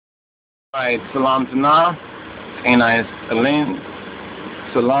Alright, Salam Tana, Ainai Salim,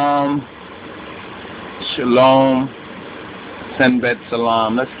 Salam, Shalom, Senbet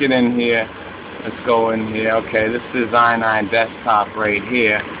Salam. Let's get in here. Let's go in here. Okay, this is I9 Desktop right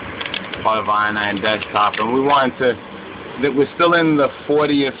here, part of I9 Desktop. And we want to, that we're still in the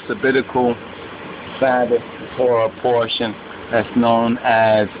 40th Sabbatical Sabbath Torah portion that's known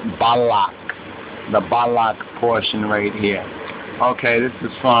as Balak, the Balak portion right here. Okay, this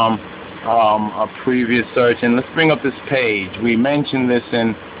is from a previous search, and let's bring up this page. We mentioned this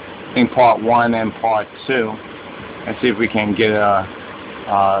in part 1 and part 2, and see if we can get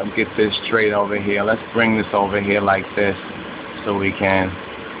this straight over here. Let's bring this over here like this, so we can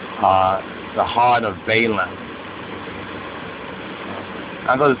the heart of Balaam.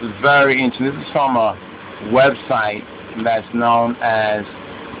 I thought this is very interesting. This is from a website that's known as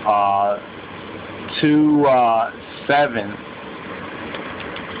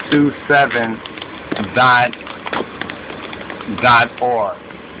 27.org.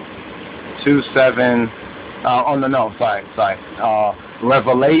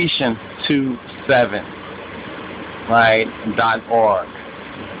 Revelation 27, right, .org.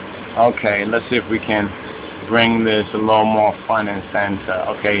 Okay, let's see if we can bring this a little more front and center.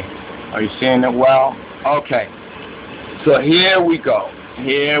 Okay, are you seeing it well? Okay, so here we go.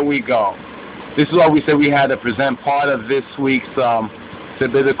 This is why we said we had to present part of this week's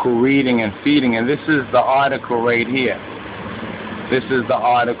Sabbatical reading and feeding, and this is the article right here. Let's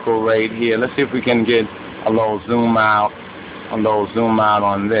see if we can get a little zoom out on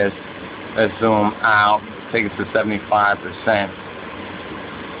this. Let's zoom out, take it to 75%.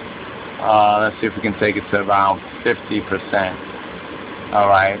 Let's see if we can take it to around 50%. All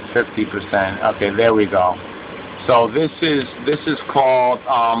right, 50%. Okay, there we go. So this is called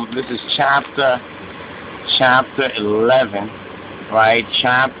this is chapter 11, right?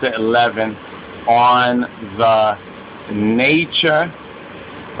 Chapter 11 on the nature,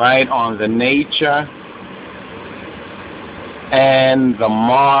 right? On the nature and the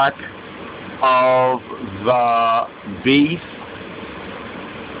mark of the beast,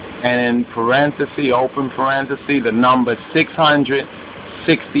 and in parenthesis, open parenthesis, the number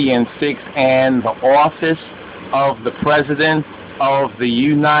 666 and the office of the President of the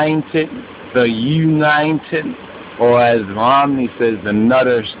United, or as Romney says, the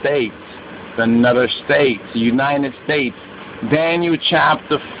Nutter States, United States. Daniel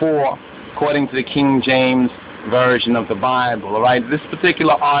chapter 4, according to the King James Version of the Bible. All right, this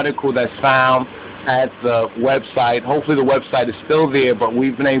particular article that's found at the website, hopefully the website is still there, but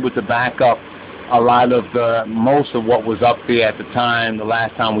we've been able to back up a lot of most of what was up there at the time, the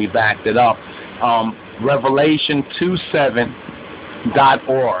last time we backed it up.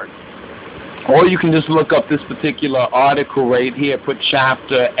 Revelation27.org. Or you can just look up this particular article right here, put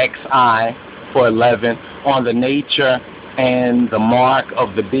chapter XI for 11 on the nature and the mark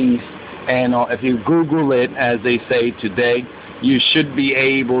of the beast. And if you Google it, as they say today, you should be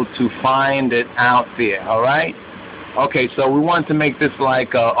able to find it out there, all right? Okay, so we want to make this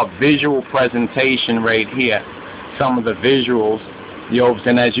like a visual presentation right here, some of the visuals,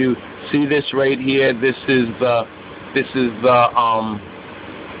 and as you see this right here, this is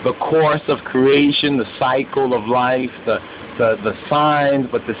the course of creation, the cycle of life, the signs,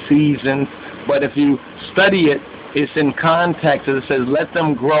 but the seasons. But if you study it, it's in context. It says, let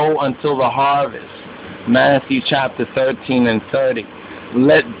them grow until the harvest. Matthew chapter 13 and 30.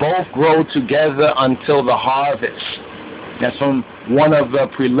 Let both grow together until the harvest. That's from one of the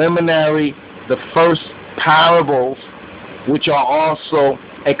the first parables, which are also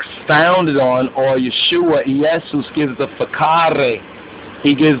expounded on, or Yeshua, Jesus gives the fakare.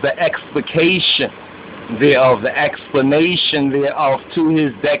 He gives the explication thereof, the explanation thereof to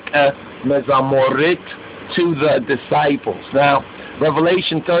his mezamorit, to the disciples. Now,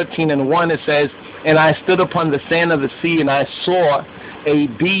 Revelation 13:1, it says, and I stood upon the sand of the sea, and I saw a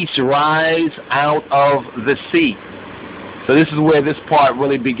beast rise out of the sea. So this is where this part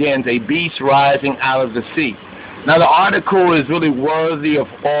really begins, a beast rising out of the sea. Now, the article is really worthy of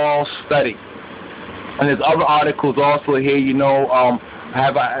all study. And there's other articles also here,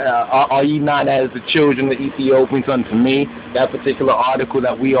 are ye not as the children of the Ethiopians unto me? That particular article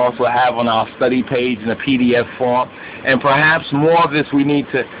that we also have on our study page in a PDF form. And perhaps more of this we need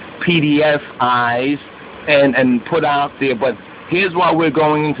to PDFize and put out there. But here's why we're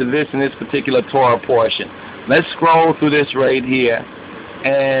going into this in this particular Torah portion. Let's scroll through this right here,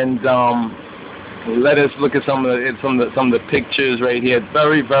 and let us look at some of the pictures right here.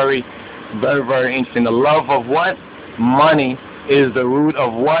 Very, very, very, very interesting. The love of what? Money is the root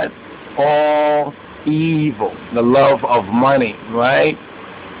of what? All evil. The love of money, right?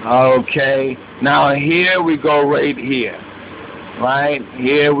 Okay. Now here we go right here. Right?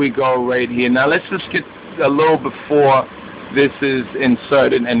 Here we go right here. Now let's just get a little before this is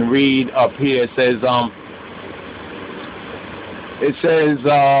inserted and read up here. It says,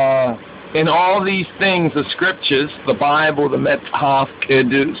 in all these things, the scriptures, the Bible, the Metaf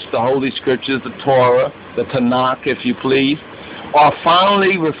Kiddush, the Holy Scriptures, the Torah, the Tanakh, if you please, are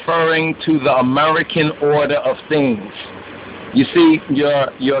finally referring to the American order of things. You see,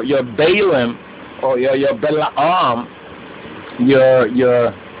 your Balaam or your Balaam,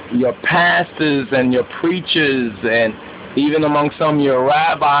 your pastors and your preachers, and even among some of your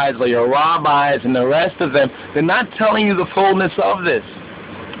rabbis or your rabbis and the rest of them, they're not telling you the fullness of this.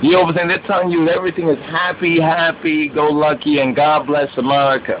 You know what I'm saying? They're telling you everything is happy, go lucky, and God bless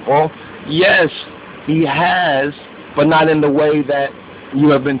America. Well, yes, he has, but not in the way that you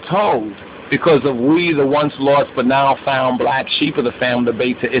have been told. Because of we, the once lost but now found black sheep of the family, the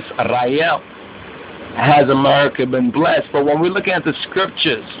Beta Israel, has America been blessed. But when we look at the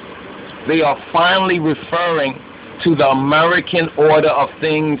scriptures, they are finally referring to the American order of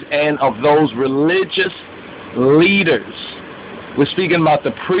things and of those religious leaders. We're speaking about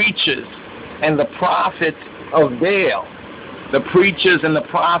the preachers and the prophets of Baal. The preachers and the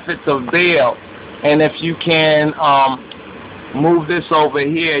prophets of Baal. And if you can move this over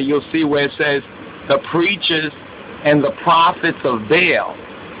here, you'll see where it says the preachers and the prophets of Baal.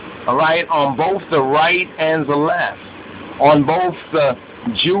 All right, on both the right and the left, on both the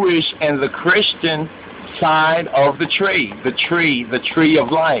Jewish and the Christian side of the tree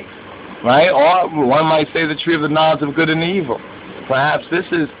of life, right? Or one might say the tree of the knowledge of good and evil. Perhaps this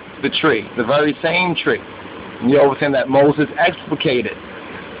is the tree, the very same tree, you know, within that Moses explicated.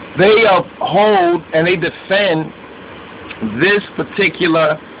 They uphold and they defend this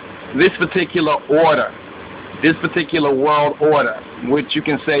particular order, this particular world order, which you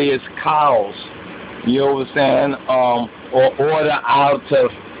can say is chaos, you know what I'm saying, or order out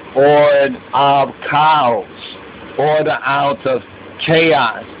of chaos, order out of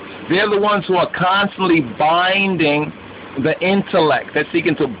chaos. They're the ones who are constantly binding the intellect. They're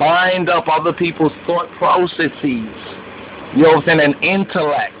seeking to bind up other people's thought processes, you know what I'm saying, and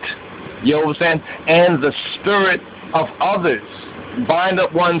intellect, you know what I'm saying, and the spirit of others. Bind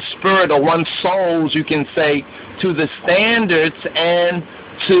up one's spirit or one's souls, you can say, to the standards and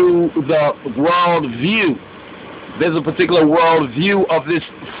to the world view. There's a particular world view of this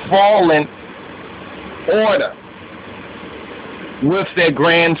fallen order with their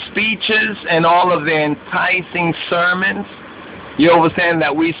grand speeches and all of their enticing sermons. You know what I'm saying,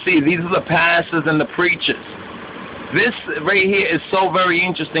 that we see. These are the pastors and the preachers. This right here is so very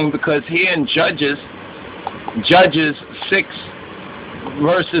interesting because here in Judges 6,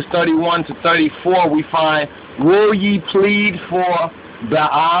 verses 31 to 34, we find, will ye plead for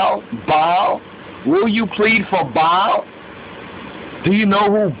Baal? Will you plead for Baal? Do you know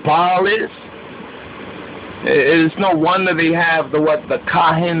who Baal is? It's no wonder they have the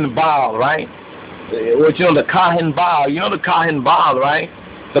Kahin Baal, right? What, you know, the Kahin Baal. You know the Kahin Baal, right?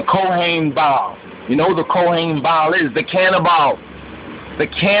 The Kohen Baal. You know who the Kohen Baal is? The cannibal. The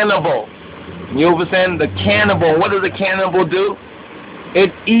cannibal. You know what I'm saying? The cannibal. What does the cannibal do?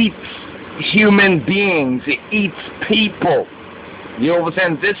 It eats human beings. It eats people. You know what I'm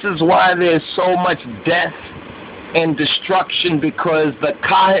saying? This is why there's so much death and destruction, because the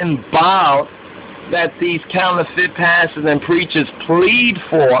Kahin Baal that these counterfeit pastors and preachers plead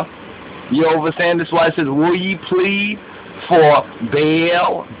for, you know what I'm saying? That's why it says, will ye plead for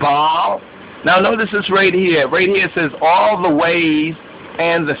Baal? Now notice this right here. Right here it says, all the ways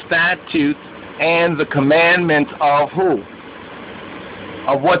and the statutes and the commandments of who?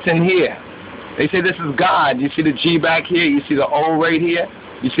 Of what's in here. They say this is God. You see the G back here? You see the O right here?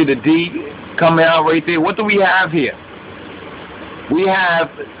 You see the D coming out right there? What do we have here? We have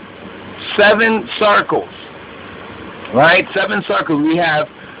 7 circles, right? 7 circles. We have,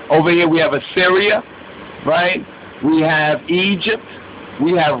 over here we have Assyria, right? We have Egypt.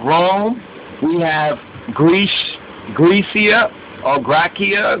 We have Rome. We have Grecia, or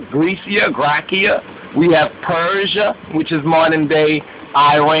Gracia. We have Persia, which is modern day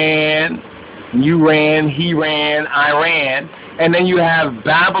Iran, Iran. And then you have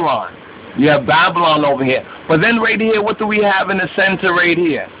Babylon. You have Babylon over here. But then right here, what do we have in the center right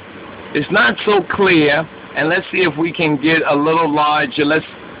here? It's not so clear, and let's see if we can get a little larger. Let's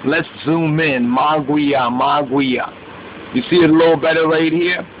zoom in. Maguia. You see it a little better right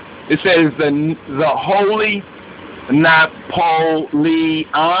here? It says the Holy Napoleonic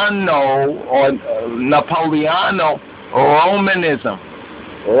Romanism.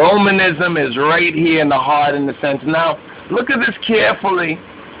 Romanism is right here in the heart, in the center. Now, look at this carefully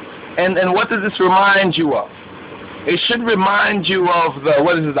And what does this remind you of? It should remind you of the,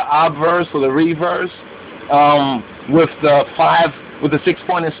 what is it, the obverse or the reverse, with the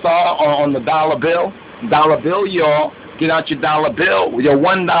 6-pointed star on the dollar bill. Dollar bill, y'all. Get out your dollar bill, your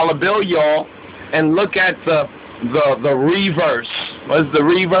 $1 bill, y'all, and look at the reverse. What is the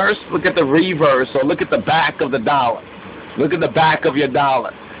reverse? Look at the reverse, or look at the back of the dollar. Look at the back of your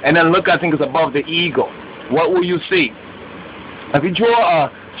dollar. And then look, I think it's above the eagle. What will you see? If you draw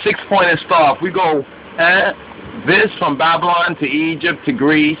a 6-pointed star, if we go this from Babylon to Egypt to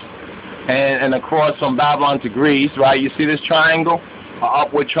Greece, and across from Babylon to Greece, right? You see this triangle, an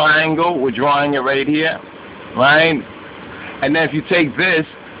upward triangle? We're drawing it right here, right? And then if you take this,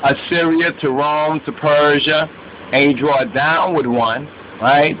 Assyria to Rome to Persia, and you draw a downward one,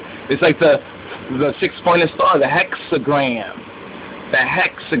 right? It's like the 6-pointed star, the hexagram. The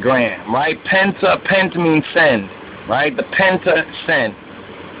hexagram, right? Penta means send, right? The penta, send,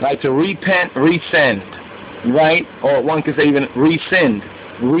 right? To repent, resend, right? Or one could say even resend,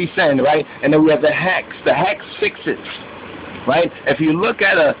 right? And then we have the hex. The hex fixes, right? If you look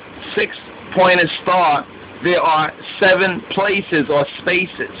at a 6-pointed star, there are 7 places or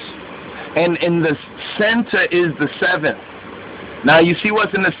spaces, and in the center is the 7th. Now you see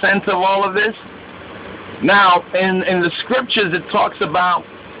what's in the center of all of this? Now in the scriptures it talks about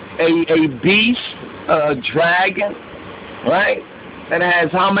a beast, a dragon, right? That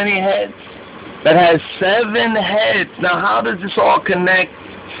has how many heads? That has 7 heads. Now how does this all connect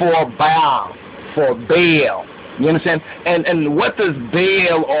for Baal, for Baal? You understand? And what does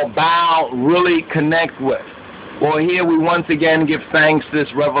Baal or Baal really connect with? Well, here we once again give thanks to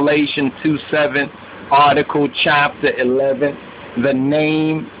this Revelation 2:7, article chapter 11, the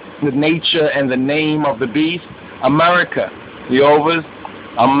name, the nature and the name of the beast, America. Jehovah's,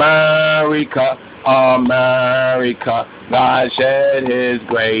 America, America, God shed his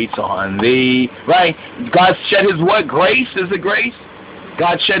grace on thee. Right? God shed his what? Grace? Is it grace?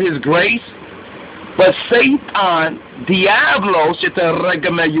 God shed his grace. But Satan, Diablos, he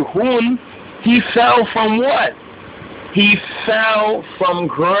fell from what? He fell from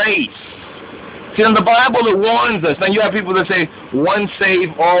grace. See, in the Bible it warns us. Now you have people that say, once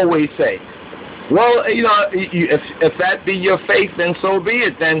saved, always saved. Well, you know, if that be your faith, then so be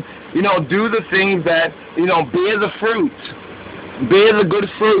it. Then, you know, do the things that, you know, bear the fruit. Bear the good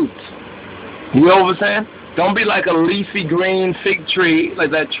fruit. You know what I'm saying? Don't be like a leafy green fig tree,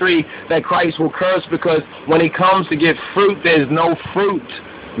 like that tree that Christ will curse, because when he comes to get fruit, there's no fruit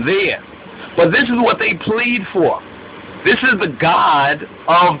there. But this is what they plead for. This is the God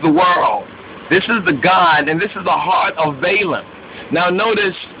of the world. This is the God, and this is the heart of Balaam. Now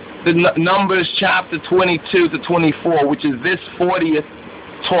notice the Numbers chapter 22 to 24, which is this 40th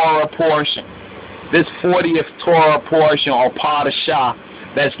Torah portion. This 40th Torah portion, or Parashah,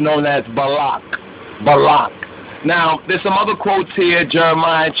 that's known as Balak. Now, there's some other quotes here,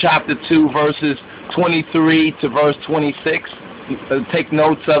 Jeremiah chapter 2, verses 23 to verse 26. Take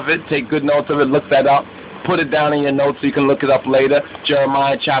notes of it. Take good notes of it. Look that up. Put it down in your notes so you can look it up later.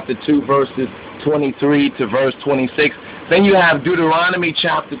 Jeremiah chapter 2, verses 23 to verse 26. Then you have Deuteronomy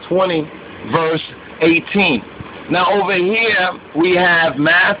chapter 20, verse 18. Now over here, we have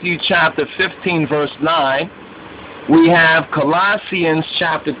Matthew chapter 15, verse 9. We have Colossians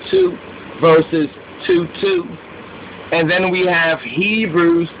chapter 2, verses 2:2. And then we have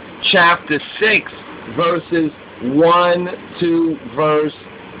Hebrews chapter 6, verses 1 to verse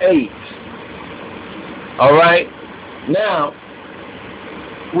 8. All right? Now,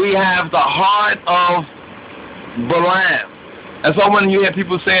 we have the heart of Balaam. And so when you hear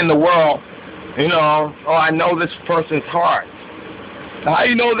people say in the world, you know, oh, I know this person's heart. How do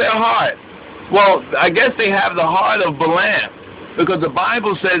you know their heart? Well, I guess they have the heart of Balaam, because the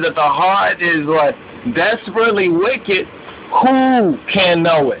Bible says that the heart is what? Desperately wicked. Who can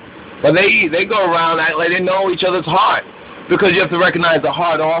know it? But they go around act like they know each other's heart, because you have to recognize the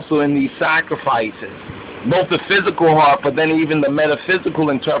heart also in these sacrifices. Both the physical heart, but then even the metaphysical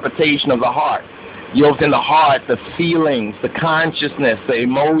interpretation of the heart. You know, within the heart, the feelings, the consciousness, the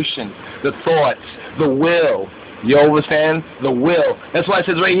emotions, the thoughts, the will. You understand? The will. That's why it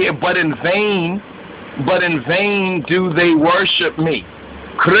says right here, but in vain do they worship me.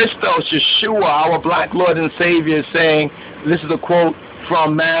 Christos, Yeshua, our black Lord and Savior, is saying, this is a quote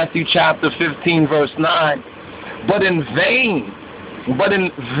from Matthew chapter 15, verse 9, but in vain,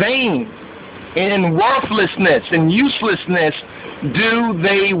 in worthlessness and uselessness do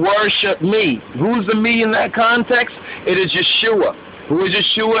they worship me. Who's the me in that context? It is Yeshua. Who is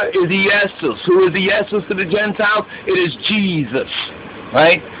Yeshua? Is Jesus. Who is Jesus to the Gentiles? It is Jesus.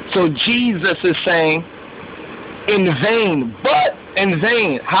 Right? So Jesus is saying, in vain, but in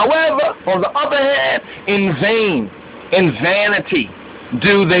vain. However, on the other hand, in vain, in vanity,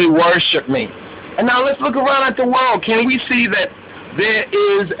 do they worship me. And now let's look around at the world. Can we see that there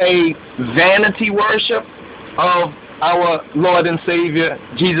is a vanity worship of our Lord and Savior,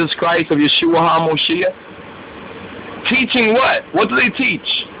 Jesus Christ, of Yeshua HaMoshiach? Teaching what? What do they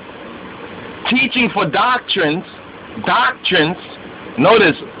teach? Teaching for doctrines.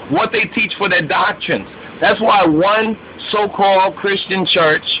 Notice what they teach for their doctrines. That's why one so-called Christian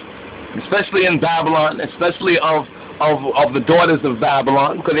church, especially in Babylon, especially of the daughters of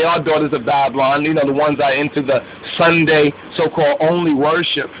Babylon, because they are daughters of Babylon, you know, the ones that are into the Sunday so-called only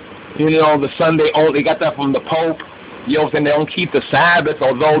worship, you know, the Sunday only, they got that from the Pope, you know, and they don't keep the Sabbath,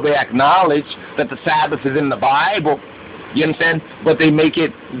 although they acknowledge that the Sabbath is in the Bible, you understand? But they make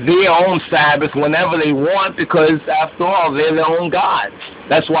it their own Sabbath whenever they want, because after all, they're their own gods.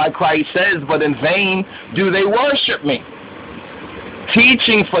 That's why Christ says, but in vain do they worship me.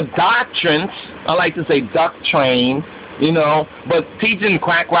 Teaching for doctrines, I like to say doctrine, you know, but teaching,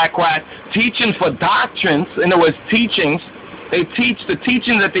 quack, quack, quack, teaching for doctrines, in other words, teachings, they teach, the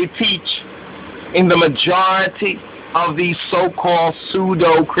teaching that they teach in the majority of these so-called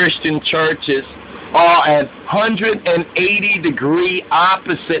pseudo-Christian churches are a 180-degree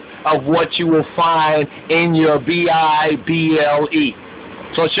opposite of what you will find in your Bible.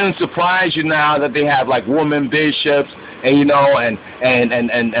 So it shouldn't surprise you now that they have like women bishops, and you know, and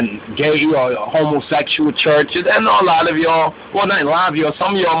gay or homosexual churches, and a lot of y'all, well, not a lot of y'all,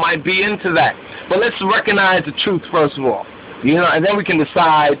 some of y'all might be into that. But let's recognize the truth first of all, you know, and then we can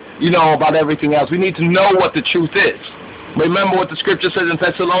decide, you know, about everything else. We need to know what the truth is. Remember what the scripture says in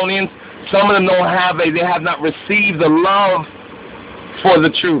Thessalonians? Some of them don't have they have not received the love for the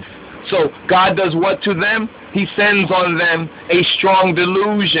truth. So God does what to them? He sends on them a strong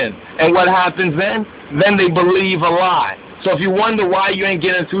delusion. And what happens then? Then they believe a lie. So if you wonder why you ain't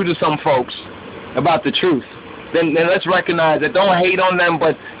getting through to some folks about the truth, then let's recognize that. Don't hate on them,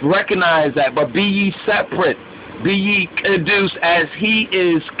 but recognize that. But be ye separate. Be ye Kedus as he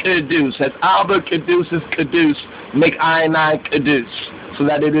is Kedus. As Abba Kedus is Kedus, make I and I Kedus. So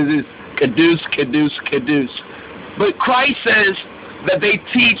that it is Kedus, Kedus, Kedus. But Christ says that they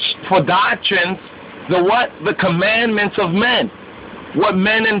teach for doctrines the what? The commandments of men. What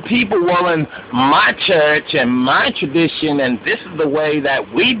men and people were in my church and my tradition, and this is the way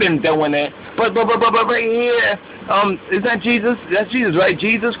that we've been doing it. But right here, is that Jesus? That's Jesus, right?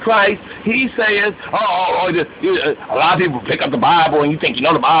 Jesus Christ. He says, a lot of people pick up the Bible and you think you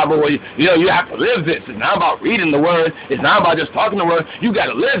know the Bible, or you know you have to live this. It's not about reading the Word. It's not about just talking the Word. You got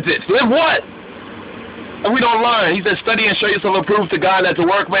to live this. Live what? And we don't learn. He says, study and show yourself approved to God as a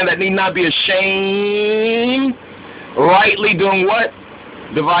workman that need not be ashamed, rightly doing what?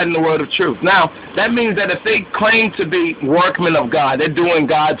 Dividing the word of truth. Now, that means that if they claim to be workmen of God, they're doing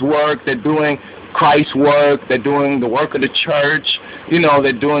God's work, they're doing Christ's work, they're doing the work of the church, you know,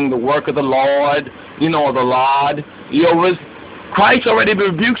 they're doing the work of the Lord, you know, the Lord. You know, Christ already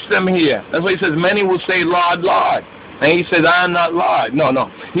rebukes them here. That's why he says, many will say, Lord, Lord. And he says, I am not Lord. No.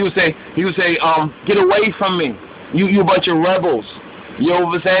 He would say, get away from me, you bunch of rebels. You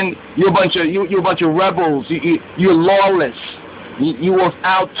understand? You a bunch of rebels. You're lawless. You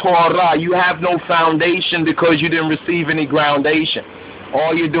without Torah. You have no foundation because you didn't receive any groundation.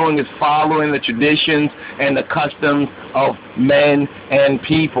 All you're doing is following the traditions and the customs of men and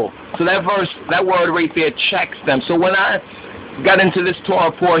people. So that word right there checks them. So when I got into this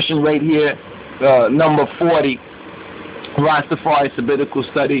Torah portion right here, number 40, Rastafari Sabbatical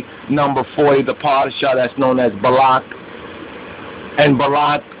Study, number 40, the parasha that's known as Balak. And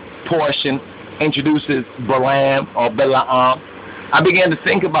Balak portion introduces Balaam or Balaam. I began to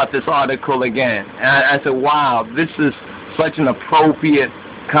think about this article again, and I said, wow, this is such an appropriate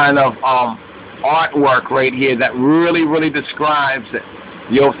kind of artwork right here that really, really describes it.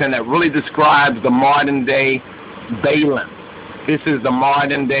 You know what I'm saying? That really describes the modern day Balaam. This is the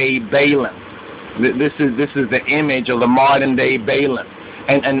modern day Balaam. This is the image of the modern day Balaam.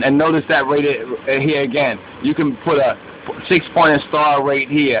 And notice that right here again. You can put a 6-pointed star right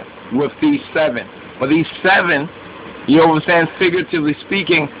here with these 7. Well, these 7, you understand, figuratively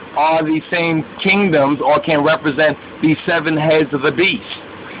speaking, are these same kingdoms or can represent these 7 heads of the beast.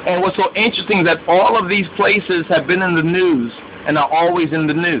 And what's so interesting is that all of these places have been in the news and are always in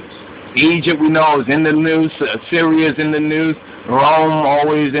the news. Egypt, we know, is in the news. Syria is in the news. Rome,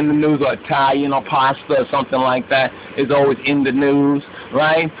 always in the news, or Italian or pasta or something like that is always in the news,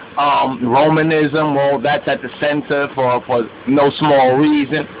 right? Romanism, well, that's at the center for no small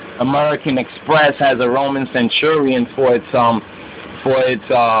reason. American Express has a Roman centurion for its for its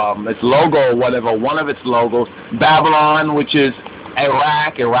logo or whatever, one of its logos. Babylon, which is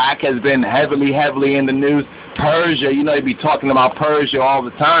Iraq. Iraq has been heavily in the news. Persia, you know, they be talking about Persia all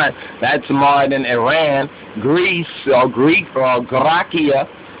the time. That's modern Iran. Greece, or Greek, or Gracia.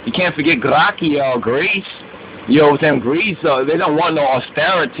 You can't forget Gracia or Greece. You know what I'm saying? Greece, they don't want no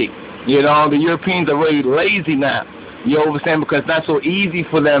austerity. You know, the Europeans are really lazy now. You know what I'm saying? Because it's not so easy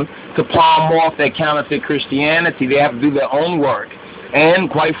for them to palm off their counterfeit Christianity. They have to do their own work.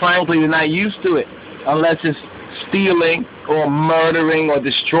 And quite frankly, they're not used to it unless it's stealing or murdering or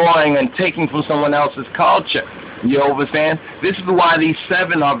destroying and taking from someone else's culture. You know what I'm saying? This is why these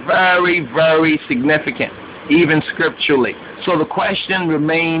 7 are very significant, even scripturally. So the question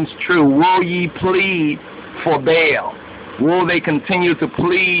remains true. Will ye plead for Baal? Will they continue to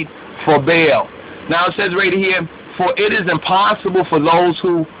plead for Baal? Now it says right here, for it is impossible for those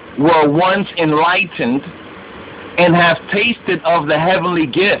who were once enlightened and have tasted of the heavenly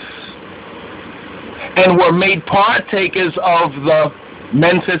gifts and were made partakers of the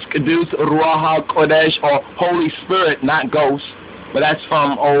Menfis Kadus Ruach HaKodesh, or Holy Spirit, not ghost, but that's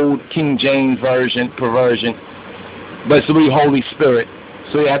from old King James version, perversion, but it's really Holy Spirit.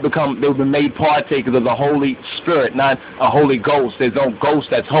 So they've been made partakers of the Holy Spirit, not a Holy Ghost. There's no ghost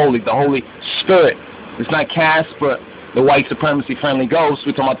that's holy, the Holy Spirit. It's not Casper, the white supremacy friendly ghost.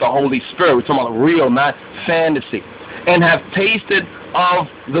 We're talking about the Holy Spirit. We're talking about real, not fantasy. And have tasted of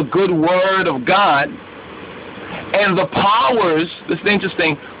the good word of God and the powers, this is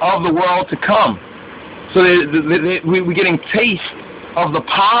interesting, of the world to come. So we're getting taste of the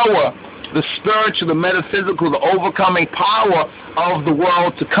power, the spiritual, the metaphysical, the overcoming power of the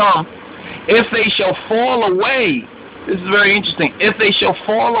world to come. If they shall fall away, this is very interesting, if they shall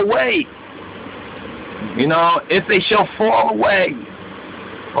fall away, you know, if they shall fall away,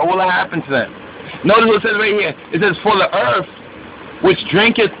 what will happen to them? Notice what it says right here. It says, for the earth which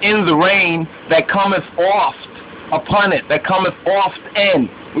drinketh in the rain that cometh oft upon it, that cometh oft and,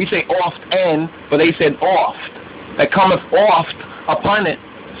 we say oft and, but they said oft, that cometh oft upon it,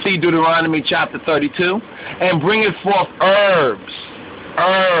 see Deuteronomy chapter 32, and bringeth forth herbs.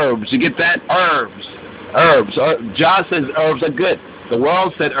 Herbs, you get that? Herbs. John says herbs are good. The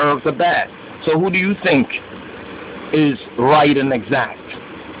world said herbs are bad. So who do you think is right and exact?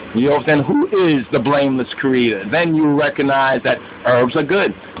 You know what I'm saying? Who is the blameless creator? Then you recognize that herbs are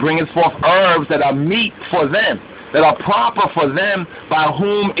good. Bringeth forth herbs that are meet for them, that are proper for them by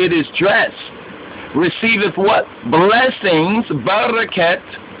whom it is dressed. Receiveth what? Blessings, baraket,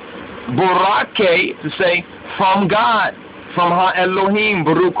 burake, to say, from God, from Ha Elohim,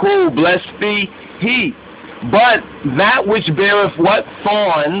 baruchu, blessed be He. But that which beareth what?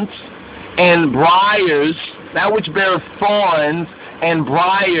 Thorns and briars, that which beareth thorns and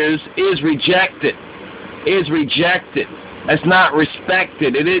briars is rejected. It's not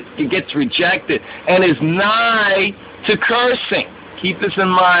respected. It gets rejected and is nigh to cursing. Keep this in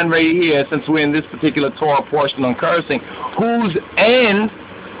mind right here, since we're in this particular Torah portion on cursing. Whose end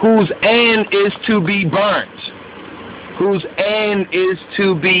is to be burnt. Whose end is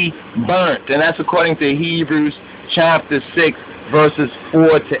to be burnt. And that's according to Hebrews chapter 6, verses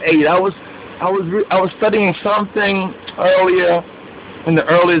 4 to 8. I was studying something earlier in the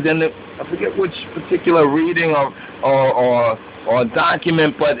I forget which particular reading or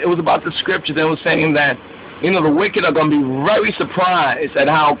document, but it was about the scriptures, and it was saying that, you know, the wicked are going to be very surprised at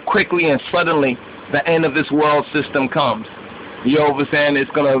how quickly and suddenly the end of this world system comes. You know what I'm saying? It's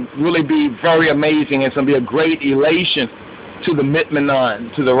going to really be very amazing. It's going to be a great elation to the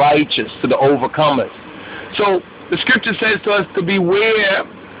mitmenon, to the righteous, to the overcomers. So the scripture says to us to beware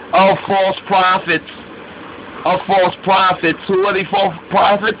of false prophets. Who are the false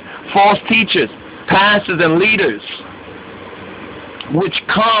prophets? False teachers, pastors, and leaders, which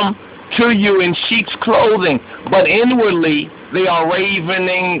come to you in sheep's clothing, but inwardly they are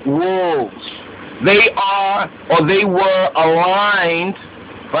ravening wolves. They were aligned,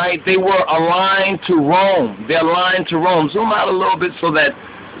 right? They were aligned to Rome. They're aligned to Rome. Zoom out a little bit so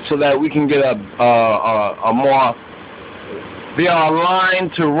that we can get a more. They are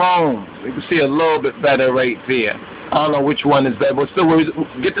aligned to Rome. We can see a little bit better right there. I don't know which one is better, but still, we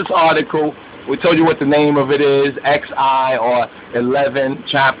get this article. We told you what the name of it is, XI, or 11,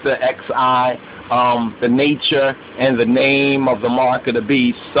 chapter XI, the nature and the name of the mark of the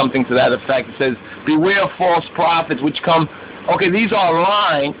beast, something to that effect. It says, beware of false prophets which come. Okay, these are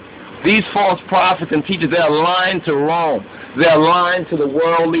aligned. These false prophets and teachers, they're aligned to Rome. They're aligned to the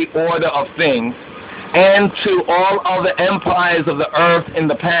worldly order of things and to all other empires of the earth in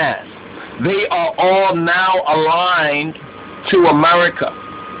the past. They are all now aligned to America.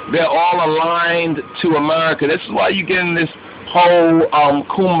 They're all aligned to America. This is why you're getting this whole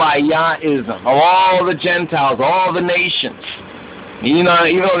kumbayaism of all the Gentiles, all the nations. You know,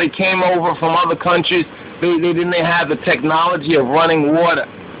 even though they came over from other countries, they didn't have the technology of running water.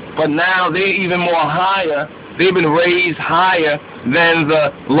 But now they're even more higher. They've been raised higher than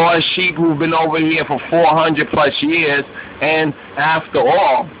the lost sheep who've been over here for 400 plus years. And after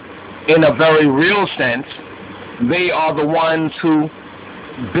all, in a very real sense, they are the ones who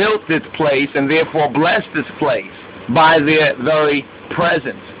built this place and therefore blessed this place by their very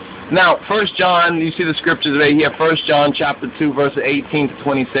presence. Now, 1 John, you see the scriptures right here, 1 John chapter 2, verses 18 to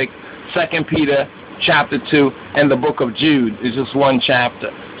 26, 2 Peter chapter 2, and the book of Jude. It's just one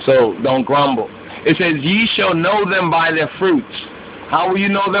chapter, so don't grumble. It says, ye shall know them by their fruits. How will you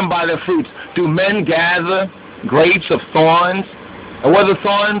know them? By their fruits. Do men gather grapes of thorns? And what are the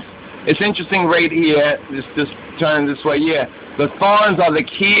thorns? It's interesting right here, just turn this way, yeah. The thorns are the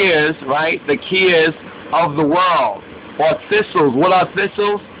cares, right? The cares of the world. Or thistles. What are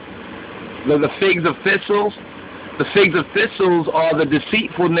thistles? They're the figs of thistles. The figs of thistles are the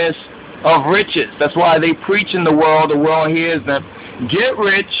deceitfulness of riches. That's why they preach in the world hears them. Get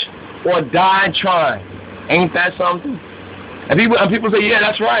rich or die trying. Ain't that something? And people say, yeah,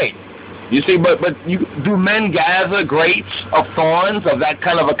 that's right. You see, but do men gather grapes of thorns, of that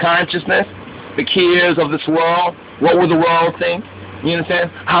kind of a consciousness? The cares of this world? What will the world think? You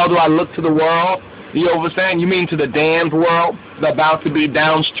understand? How do I look to the world? You understand? You mean to the damned world, the about to be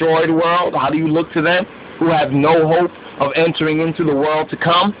destroyed world? How do you look to them who have no hope of entering into the world to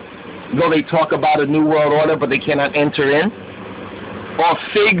come? Though they talk about a new world order, but they cannot enter in? Or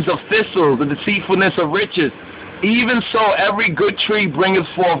figs of thistles, the deceitfulness of riches. Even so, every good tree bringeth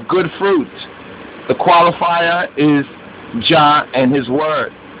forth good fruit. The qualifier is Jah and his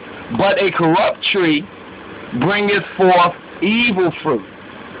word. But a corrupt tree bringeth forth evil fruit.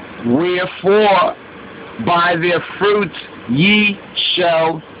 Wherefore, by their fruits ye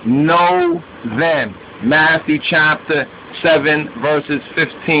shall know them. Matthew chapter 7, verses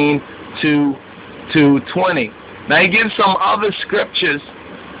 15 to 20. Now he gives some other scriptures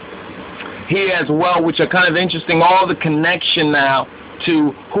here as well, which are kind of interesting. All the connection now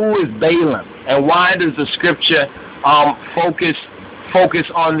to who is Balaam and why does the scripture focus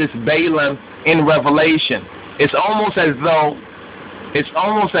on this Balaam in Revelation. It's almost as though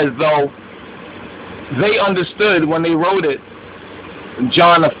they understood when they wrote it,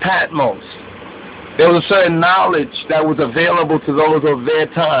 John of Patmos. There was a certain knowledge that was available to those of their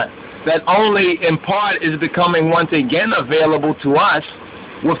time that only in part is becoming once again available to us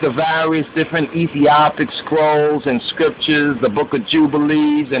with the various different Ethiopic scrolls and scriptures, the Book of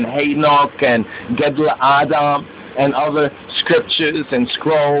Jubilees and Enoch and Gedla Adam and other scriptures and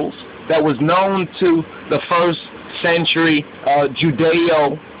scrolls that was known to the first century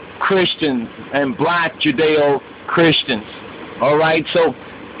Judeo-Christians and black Judeo-Christians. All right, so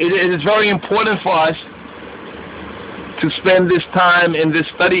it is very important for us to spend this time in this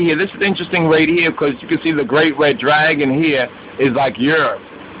study here. This is interesting right here because you can see the great red dragon here is like Europe,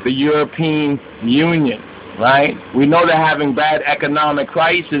 the European Union, right? We know they're having bad economic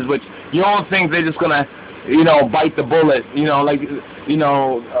crisis, but you don't think they're just gonna, bite the bullet,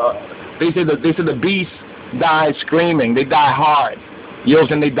 they say the beast dies screaming. They die hard.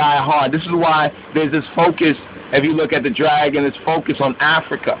 They die hard. This is why there's this focus. If you look at the dragon, it's focus on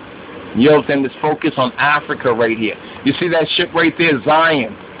Africa. This focus on Africa right here. You see that ship right there,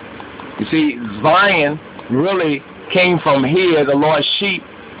 Zion. You see, Zion really came from here. The lost sheep,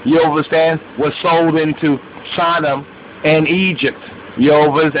 was sold into Sodom and Egypt.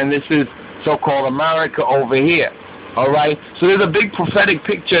 And this is so-called America over here. All right? So there's a big prophetic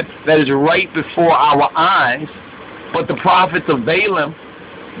picture that is right before our eyes. But the prophets of Balaam,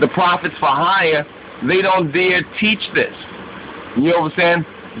 the prophets for hire, they don't dare teach this.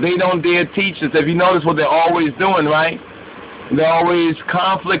 They don't dare teach this. If you notice what they're always doing, right? They're always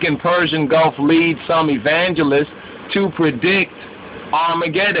conflict in Persian Gulf leads some evangelists to predict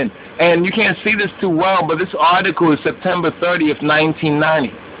Armageddon. And you can't see this too well, but this article is September 30th,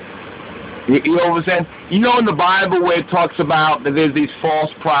 1990. In the Bible where it talks about that there's these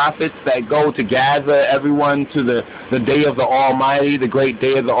false prophets that go to gather everyone to the day of the Almighty, the great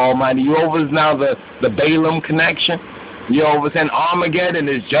day of the Almighty. Now the Balaam connection. Armageddon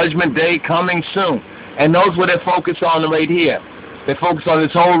is Judgment Day coming soon. And notice what they're focused on right here. They focus on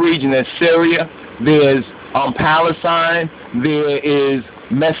this whole region. There's Syria, there's Palestine, there is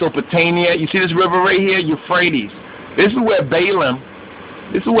Mesopotamia. You see this river right here, Euphrates. This is where Balaam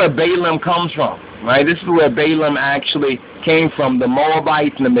comes from, right? This is where Balaam actually came from. The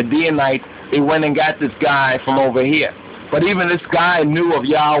Moabites and the Midianites, they went and got this guy from over here. But even this guy knew of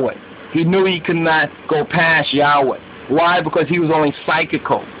Yahweh. He knew he could not go past Yahweh. Why? Because he was only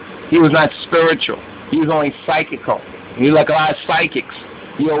psychical. He was not spiritual. He was only psychical. He was like a lot of psychics,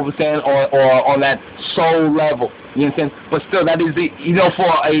 you understand, or on that soul level, you understand? But still, that is the, for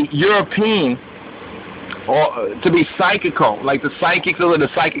a European, or to be psychical, like the psychics or the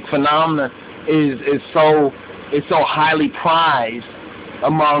psychic phenomenon is so highly prized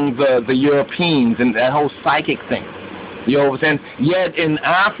among the Europeans and that whole psychic thing. You know what I'm saying? Yet in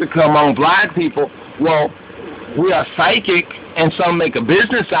Africa, among black people, well, we are psychic, and some make a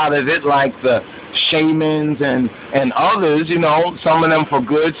business out of it, like the shamans and others, some of them for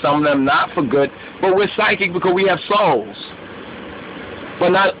good, some of them not for good, but we're psychic because we have souls. But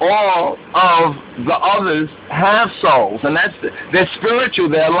not all of the others have souls, and they're spiritual,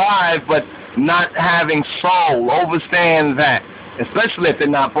 they're alive, but not having soul. Understand that, especially if they're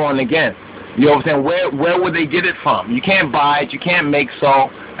not born again. You know what I'm saying? Where would they get it from? You can't buy it. You can't make soul.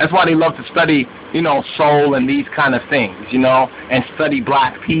 That's why they love to study, soul and these kind of things, and study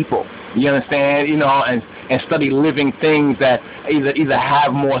black people. You understand? And study living things that either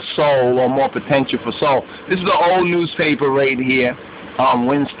have more soul or more potential for soul. This is the old newspaper right here.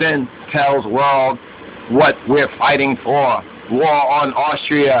 Winston tells world what we're fighting for. War on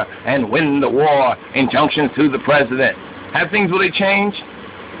Austria and win the war. Injunctions to the president. Have things really changed?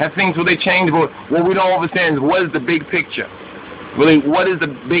 Have things really changed? But what we don't understand is what is the big picture? Really, what is the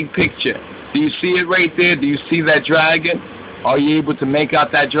big picture? Do you see it right there? Do you see that dragon? Are you able to make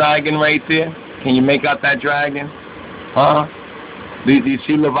out that dragon right there? Can you make out that dragon? Huh? Do you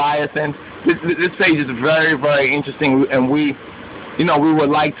see Leviathan? This page is very, very interesting, and we would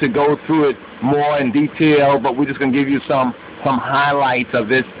like to go through it more in detail, but we're just going to give you some highlights of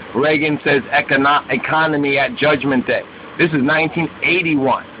this. Reagan says economy at Judgment Day. This is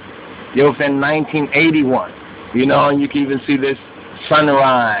 1981. You know what I'm saying? 1981. And you can even see this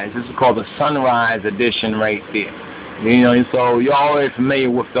sunrise. This is called the sunrise edition right there. So you're already familiar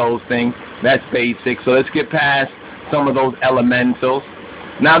with those things. That's basic. So let's get past some of those elementals.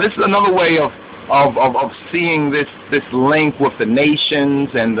 Now this is another way of seeing this link with the nations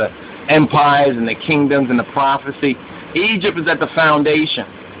and the empires and the kingdoms and the prophecy. Egypt is at the foundation.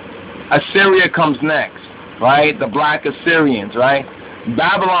 Assyria comes next, right? The black Assyrians, right?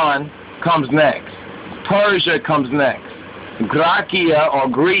 Babylon comes next. Persia comes next. Gracia or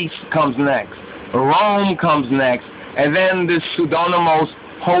Greece comes next. Rome comes next. And then this pseudonymous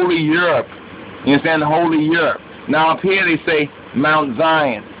Holy Europe. You understand? Holy Europe. Now up here they say Mount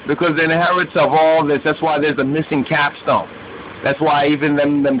Zion, because the inheritance of all this, that's why there's a missing capstone. That's why even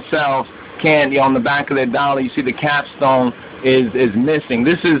themselves can't, on the back of their dollar, you see the capstone is missing.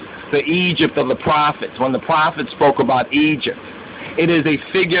 This is the Egypt of the prophets. When the prophets spoke about Egypt, it is a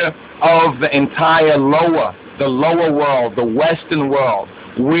figure of the entire the lower world, the Western world.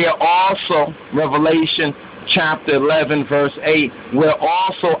 We're also, Revelation chapter 11, verse 8, we're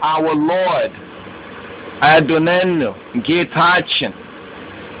also our Lord, Adonenu, Getachin,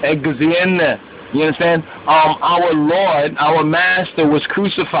 Exene. You understand? Our Lord, our Master was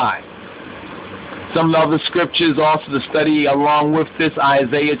crucified. Some other scriptures also to study along with this: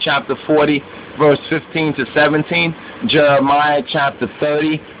 Isaiah chapter 40, verse 15 to 17, Jeremiah chapter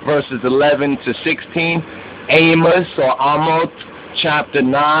 30, verses 11 to 16, Amos or Amot chapter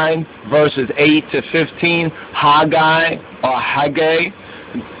 9, verses 8 to 15, Haggai or Haggai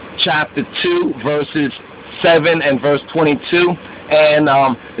chapter 2, verses 7 and verse 22, and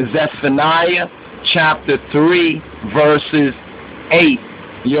Zephaniah chapter 3, verses 8.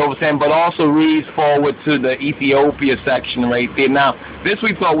 You know what I'm saying? But also read forward to the Ethiopia section right there. Now, this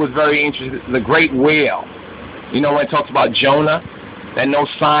we thought was very interesting, the great whale. When it talks about Jonah, that no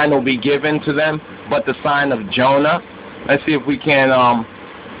sign will be given to them but the sign of Jonah. Let's see if we can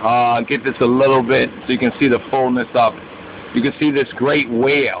get this a little bit so you can see the fullness of it. You can see this great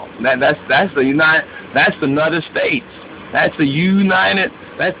whale. That's the United States. That's the United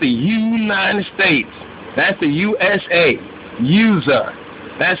States. That's the U.S.A. User.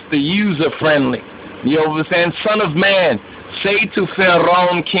 That's the user-friendly. You know what I'm saying? Son of man, say to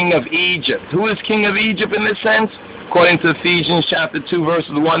Pharaoh, king of Egypt. Who is king of Egypt in this sense? According to Ephesians chapter 2,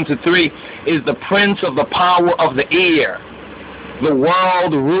 verses 1 to 3, is the prince of the power of the air, the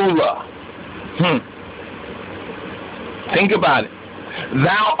world ruler. Think about it.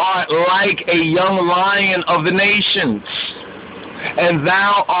 Thou art like a young lion of the nations, and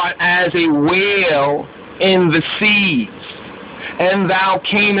thou art as a whale in the seas. And thou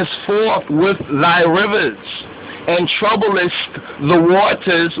camest forth with thy rivers, and troublest the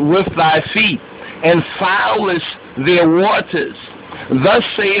waters with thy feet, and foulest their waters. Thus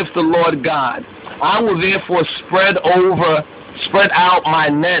saith the Lord God, I will therefore spread out my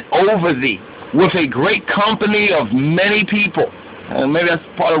net over thee, with a great company of many people. And maybe that's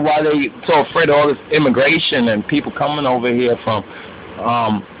part of why they're so afraid of all this immigration and people coming over here from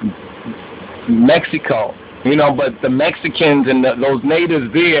Mexico. You know, but the Mexicans and those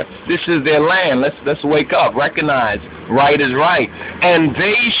natives there, this is their land. Let's wake up, recognize right is right. And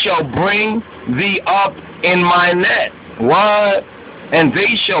they shall bring thee up in my net. What? And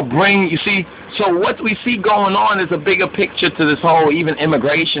they shall bring, you see, so what we see going on is a bigger picture to this whole even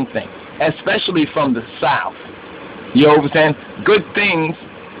immigration thing, especially from the South. You understand? Good things,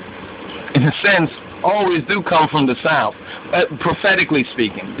 in a sense, always do come from the South, prophetically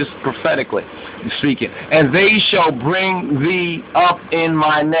speaking, just prophetically speaking. And they shall bring thee up in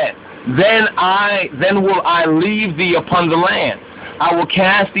my net. Then will I leave thee upon the land. I will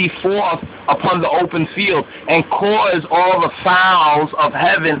cast thee forth upon the open field, and cause all the fowls of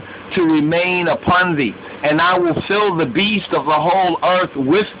heaven to remain upon thee. And I will fill the beast of the whole earth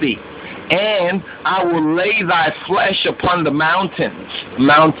with thee. And I will lay thy flesh upon the mountains,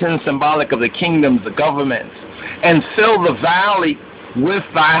 mountains symbolic of the kingdoms, the governments, and fill the valley with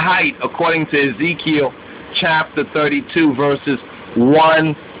thy height, according to Ezekiel chapter 32, verses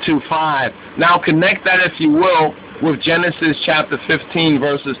 1 to 5. Now connect that, if you will, with Genesis chapter 15,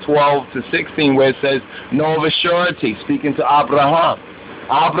 verses 12 to 16, where it says, know of a surety, speaking to Abraham.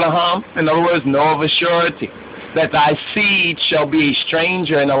 Abraham, in other words, know of a surety, that thy seed shall be a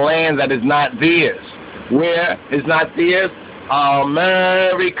stranger in a land that is not theirs. Where is not theirs?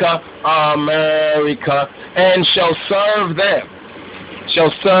 America, America, and shall serve them,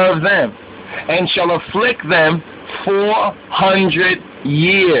 and shall afflict them 400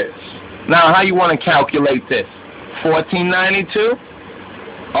 years. Now, how you want to calculate this? 1492?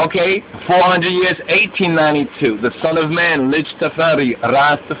 Okay, 400 years, 1892. The Son of Man, Rastafari,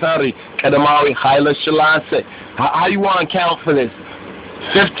 Kadamawi, Haile Selassie. How do you want to count for this?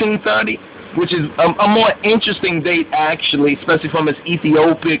 1530, which is a more interesting date, actually, especially from its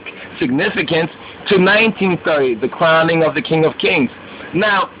Ethiopic significance, to 1930, the crowning of the King of Kings.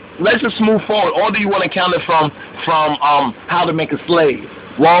 Now, let's just move forward. Or do you want to count it from How to Make a Slave?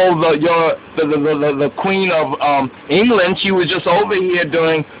 Well, the Queen of England, she was just over here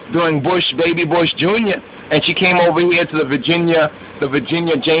during Baby Bush Jr., and she came over here to the Virginia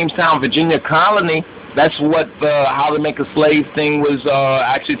Jamestown, Virginia colony. That's what the How to Make a Slave thing was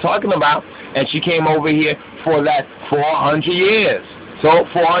actually talking about, and she came over here for that 400 years. So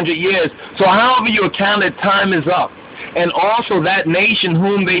 400 years. So however you account it, time is up. And also that nation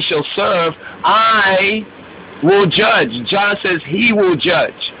whom they shall serve, I will judge. John says he will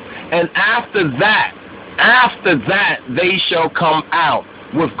judge. And after that, they shall come out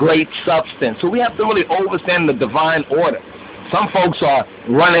with great substance. So we have to really understand the divine order. Some folks are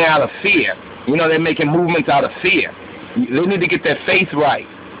running out of fear. You know, they're making movements out of fear. They need to get their faith right.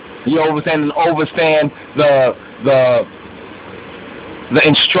 You understand, and understand the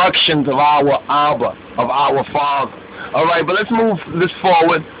instructions of our Abba, of our Father. All right, but let's move this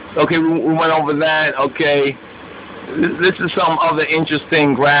forward. Okay, we went over that. Okay. This is some other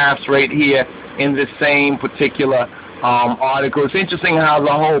interesting graphs right here in this same particular article. It's interesting how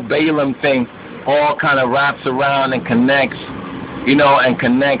the whole Balaam thing all kind of wraps around and connects, you know, and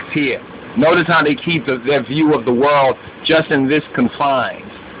connects here. Notice how they keep their view of the world just in this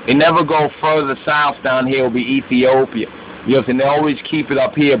confines. They never go further south. Down here will be Ethiopia. You know, and they always keep it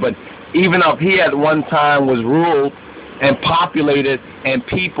up here. But even up here at one time was ruled and populated and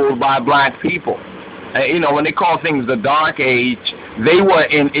peopled by black people. You know, when they call things the Dark Age, they were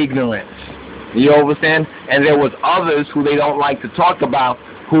in ignorance. You understand? And there was others who they don't like to talk about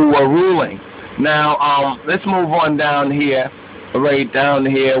who were ruling. Now, let's move on down here. Right down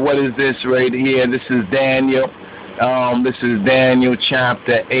here. What is this right here? This is Daniel. This is Daniel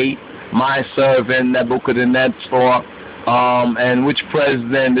chapter 8. My servant Nebuchadnezzar. And which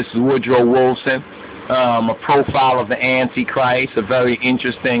president? This is Woodrow Wilson. A profile of the Antichrist. A very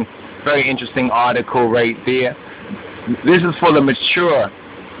interesting article right there. This is for the mature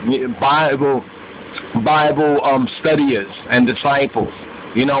Bible studiers and disciples.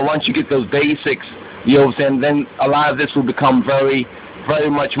 You know, once you get those basics, you know, and then a lot of this will become very, very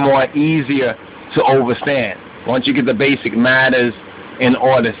much more easier to understand. Once you get the basic matters in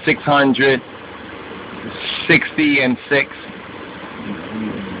order, 660 and 6.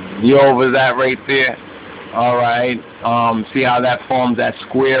 You over that right there? All right. See how that forms that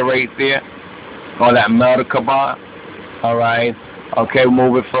square right there? Or that Merkaba? All right. Okay,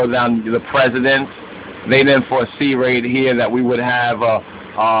 move it further down. The presidents, they didn't foresee right here that we would have a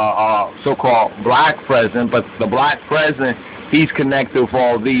so-called black president, but the black president, he's connected with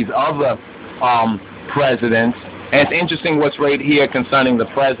all these other presidents, And it's interesting what's right here concerning the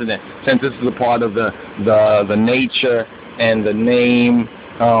president, since this is a part of the nature and the name,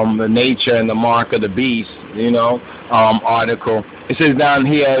 the nature and the mark of the beast, article. It says down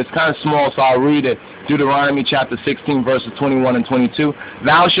here, it's kind of small, so I'll read it. Deuteronomy chapter 16, verses 21 and 22.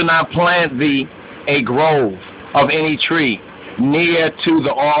 Thou shalt not plant thee a grove of any tree near to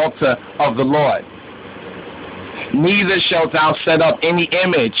the altar of the Lord. Neither shalt thou set up any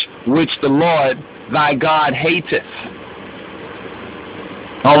image which the Lord thy God hateth.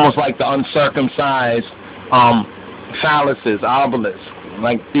 Almost like the uncircumcised phalluses, obelisks,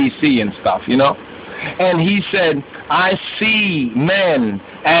 like DC and stuff, And he said, I see men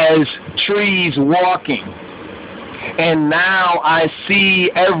as trees walking, and now I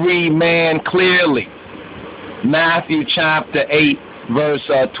see every man clearly. Matthew chapter 8, verse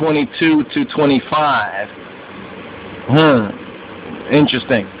 22 to 25.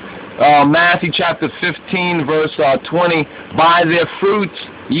 Interesting. Matthew chapter 15, verse 20. By their fruits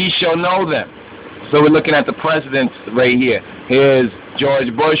ye shall know them. So we're looking at the presidents right here. Here's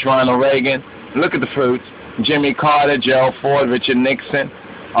George Bush, Ronald Reagan. Look at the fruits. Jimmy Carter, Gerald Ford, Richard Nixon,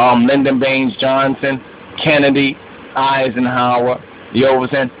 Lyndon Baines Johnson, Kennedy, Eisenhower. You know what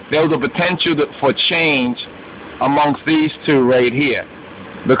I'm saying? There was a potential for change amongst these two right here,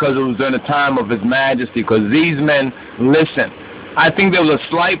 because it was during the time of His Majesty, because these men listen. I think there was a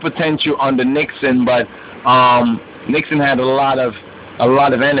slight potential under Nixon, but Nixon had a lot of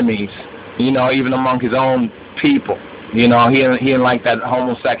enemies, even among his own people. He didn't like that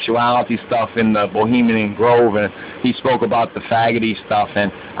homosexuality stuff in the Bohemian Grove, and he spoke about the faggoty stuff, and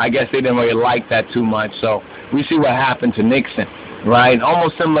I guess they didn't really like that too much. So we see what happened to Nixon, right?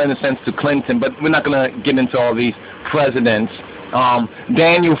 Almost similar in a sense to Clinton, but we're not going to get into all these presidents.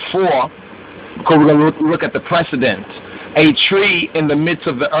 Daniel 4, because we're going to look at the precedent. A tree in the midst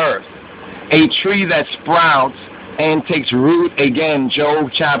of the earth, a tree that sprouts and takes root. Again,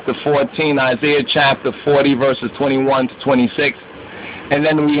 Job chapter 14, Isaiah chapter 40, verses 21 to 26. And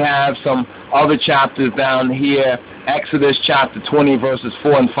then we have some other chapters down here. Exodus chapter 20, verses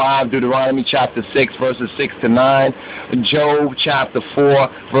 4 and 5. Deuteronomy chapter 6, verses 6 to 9. Job chapter 4,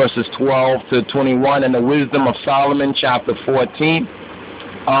 verses 12 to 21. And the wisdom of Solomon chapter 14.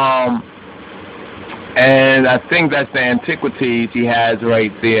 And I think that's the antiquities he has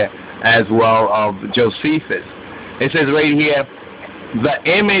right there as well of Josephus. It says right here, the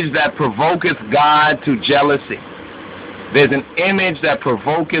image that provoketh God to jealousy. There's an image that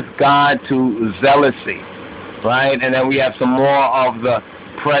provoketh God to zealousy, right? And then we have some more of the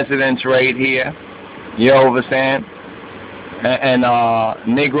presidents right here. You understand? And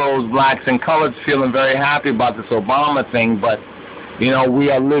Negroes, blacks, and coloreds feeling very happy about this Obama thing, but we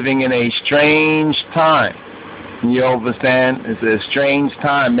are living in a strange time. You understand? It's a strange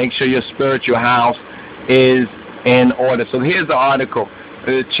time. Make sure your spiritual house is in order. So here's the article.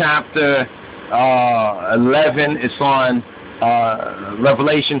 Chapter 11 is on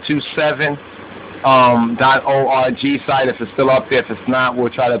Revelation 27.org site. If it's still up there, if it's not, we'll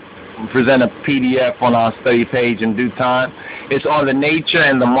try to present a PDF on our study page in due time. It's on the nature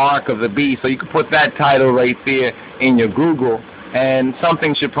and the mark of the beast. So you can put that title right there in your Google, and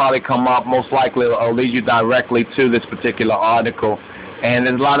something should probably come up. Most likely it'll lead you directly to this particular article. And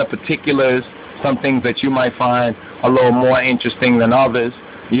there's a lot of particulars, some things that you might find a little more interesting than others.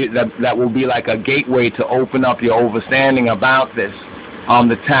 That will be like a gateway to open up your understanding about this.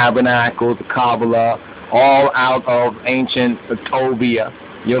 The tabernacle, the Kabbalah, all out of ancient Utopia.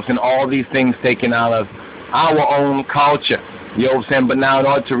 And all these things taken out of our own culture. But now in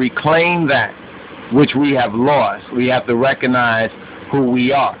order to reclaim that which we have lost, we have to recognize who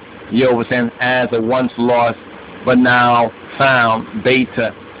we are. As a once lost but now found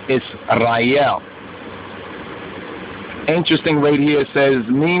Beta Israel. Interesting right here, it says,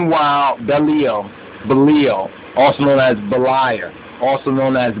 meanwhile, Belial, also known as Beliar, also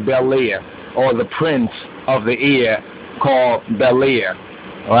known as Beliar, or the prince of the air, called Beliar.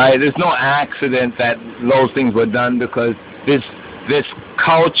 All right, there's no accident that those things were done, because this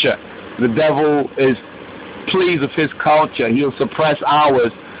culture, the devil is pleased with his culture. He'll suppress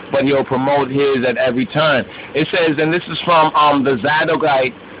ours, but he'll promote his at every turn. It says, and this is from the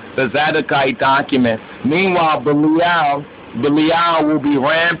Zadokite document. Meanwhile, Belial will be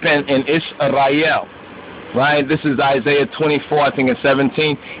rampant in Israel. Right? This is Isaiah 24, I think it's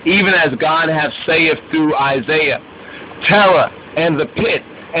 17. Even as God hath saith through Isaiah, terror and the pit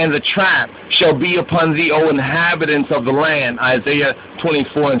and the trap shall be upon thee, O inhabitants of the land. Isaiah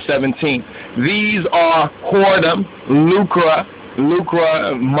 24 and 17. These are whoredom, lucre,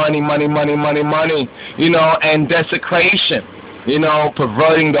 money, and desecration. you know,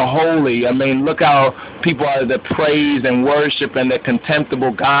 perverting the holy. I mean, look how people are that praise and worship and the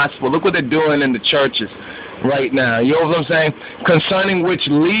contemptible gospel. Look what they're doing in the churches right now. You know what I'm saying? Concerning which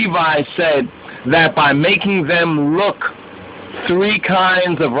Levi said that by making them look 3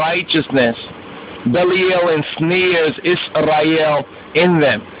 kinds of righteousness, Belial ensnares Israel in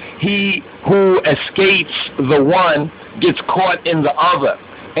them. He who escapes the one gets caught in the other,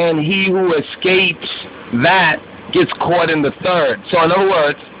 and he who escapes that gets caught in the third. So in other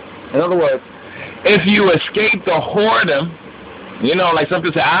words, if you escape the whoredom, you know, like some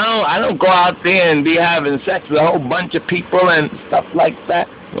people say, I don't go out there and be having sex with a whole bunch of people and stuff like that.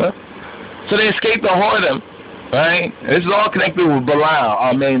 Huh? So they escape the whoredom, right? This is all connected with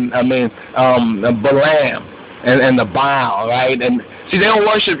Balaam. Balaam and the Baal, right? And see, they don't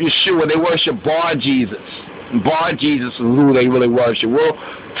worship Yeshua; they worship Bar Jesus. Bar Jesus is who they really worship. We'll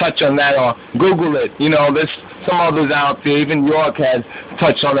touch on that or Google it. You know, there's some others out there. Even York has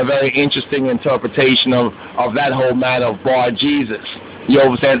touched on a very interesting interpretation of that whole matter of Bar Jesus. You know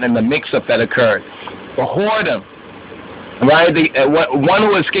what I'm saying? And the mix-up that occurred. The whoredom, right? One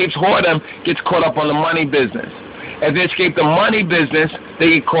who escapes whoredom gets caught up on the money business. If they escape the money business,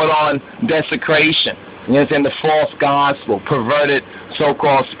 they get caught on desecration. You understand? The false gospel, perverted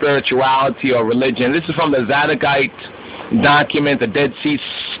so-called spirituality or religion. This is from the Zadokite document, the Dead Sea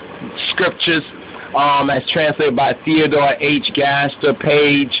Scriptures, as translated by Theodore H. Gaster,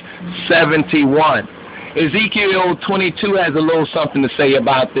 page 71. Ezekiel 22 has a little something to say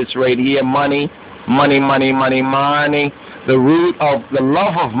about this right here. Money, money, money, money, money. The root of the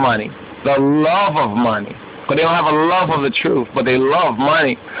love of money. The love of money. But they don't have a love of the truth, but they love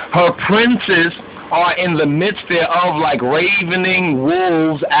money. Her princes are in the midst thereof like ravening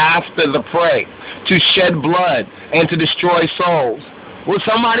wolves after the prey, to shed blood and to destroy souls. Will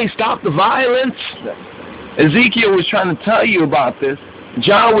somebody stop the violence? Ezekiel was trying to tell you about this.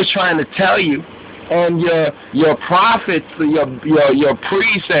 John was trying to tell you. And your prophets, your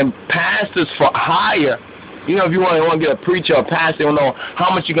priests and pastors for hire, you know, if you want to get a preacher or a pastor, you don't know how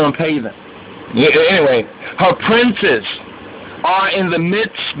much you're going to pay them. Anyway, her princes are in the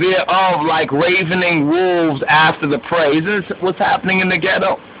midst thereof like ravening wolves after the prey. Isn't this what's happening in the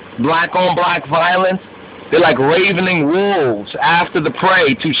ghetto? Black on black violence. They're like ravening wolves after the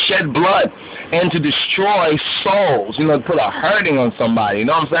prey, to shed blood and to destroy souls. You know, to put a hurting on somebody. You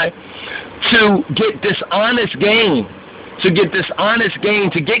know what I'm saying? To get dishonest gain. To get dishonest gain.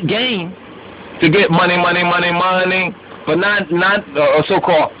 To get gain. To get money, money, money, money. But not a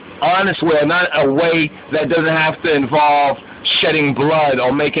so-called honest way, not a way that doesn't have to involve shedding blood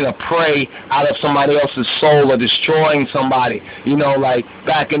or making a prey out of somebody else's soul or destroying somebody. You know, like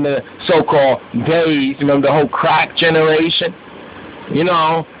back in the so-called days, you know, the whole crack generation, you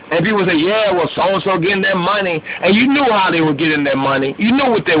know, and people say, yeah, well, so-and-so getting their money, and you knew how they were getting their money. You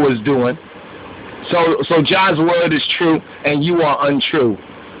knew what they was doing. So God's word is true, and you are untrue.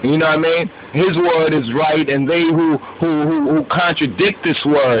 You know what I mean? His word is right, and they who contradict this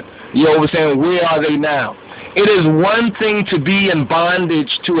word, you know what I'm saying, where are they now? It is one thing to be in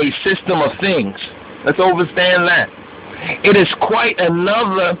bondage to a system of things. Let's understand that. It is quite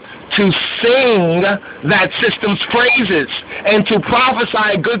another to sing that system's praises and to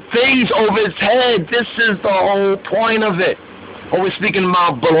prophesy good things over its head. This is the whole point of it. Or we're speaking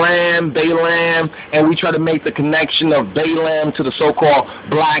about Balaam, and we try to make the connection of Balaam to the so-called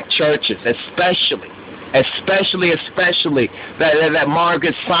black churches, especially that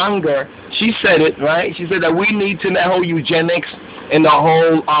Margaret Sanger, she said it, right? She said that we need to know whole eugenics and the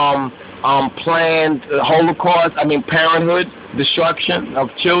whole planned Holocaust, parenthood, destruction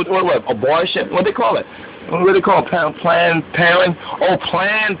of children, abortion, what do they call it? What do they call it? Planned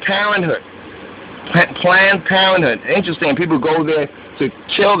Parenthood. Planned Parenthood. Interesting. People go there to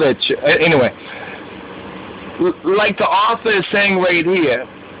kill their anyway. Like the author is saying right here,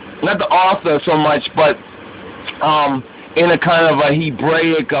 not the author so much, but in a kind of a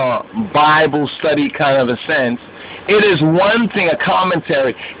Hebraic Bible study kind of a sense, it is one thing, a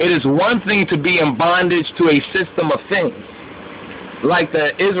commentary, it is one thing to be in bondage to a system of things, like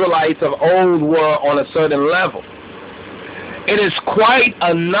the Israelites of old were on a certain level. It is quite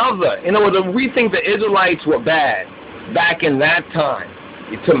another. In other words, we think the Israelites were bad back in that time,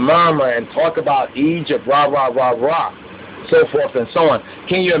 to murmur and talk about Egypt, rah, rah, rah, rah, so forth and so on.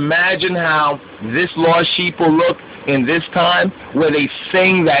 Can you imagine how this lost sheep will look in this time, where they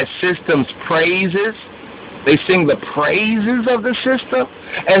sing that system's praises? They sing the praises of the system,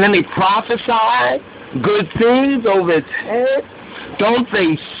 and then they prophesy good things over its head. Don't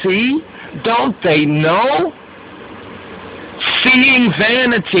they see? Don't they know? Seeing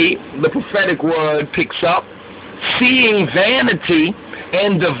vanity, the prophetic word picks up. seeing vanity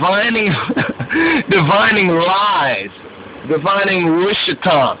and divining lies, divining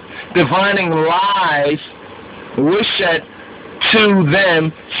Rishatan, divining lies, Rishat, to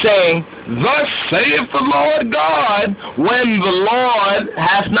them, saying, thus saith the Lord God, when the Lord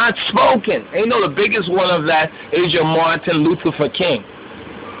hath not spoken. And you know the biggest one of that is your Martin Luther King.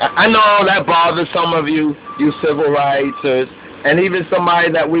 I know that bothers some of you civil rightsers, and even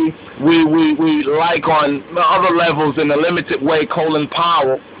somebody that we like on other levels in a limited way, Colin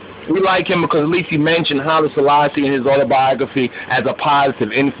Powell. We like him because at least he mentioned Haile Selassie in his autobiography as a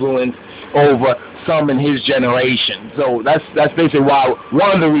positive influence over some in his generation. So that's basically why,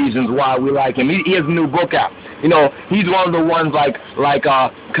 one of the reasons why we like him. He has a new book out. You know, he's one of the ones like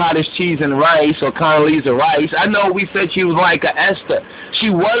cottage cheese and rice, or Condoleezza Rice. I know we said she was like a Esther.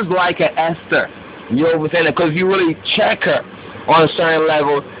 She was like a Esther. You know what I'm saying? Because you really check her on a certain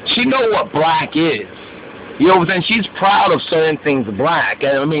level, she know what black is. You know what I'm saying? She's proud of certain things black.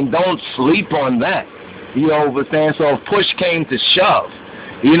 And I mean, don't sleep on that. You know what I'm saying? So if push came to shove,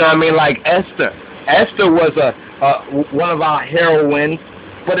 you know what I mean? Like Esther. Esther was one of our heroines,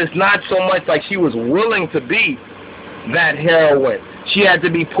 but it's not so much like she was willing to be that heroine. She had to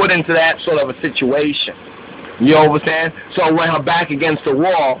be put into that sort of a situation. You know what I'm saying? So when her back against the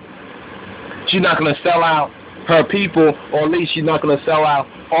wall, she's not going to sell out her people, or at least she's not going to sell out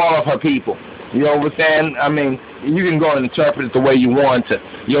all of her people. You know what I'm saying? I mean, you can go and interpret it the way you want to.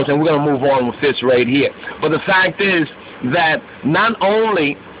 You know what I'm saying? We're going to move on with this right here. But the fact is that not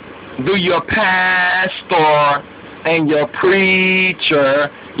only do your pastor and your preacher,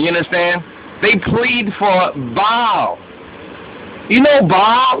 you understand, they plead for Baal. You know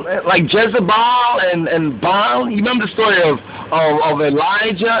Baal, like Jezebel and Baal? You remember the story of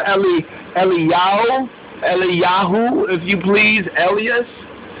Elijah, Eliyahu, if you please, Elias,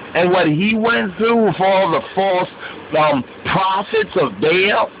 and what he went through with all the false prophets of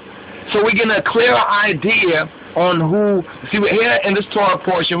Baal? So we're getting a clearer idea on who, see, we're here in this Torah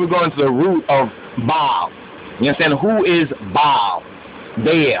portion, we're going to the root of Baal. You understand? Who is Baal?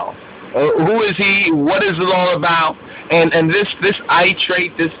 Baal. Who is he? What is it all about? And this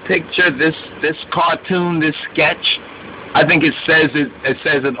trait, this picture, this cartoon, this sketch, I think it says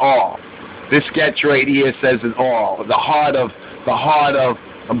it all. This sketch right here says it all. The heart of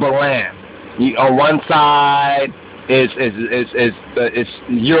Balaam. On one side is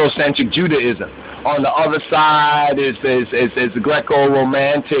Eurocentric Judaism. On the other side is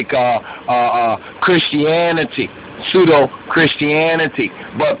Greco-Romantic Christianity, pseudo-Christianity.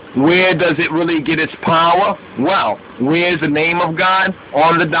 But where does it really get its power? Well, where's the name of God?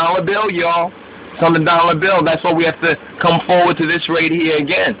 On the dollar bill, y'all. It's on the dollar bill. That's why we have to come forward to this right here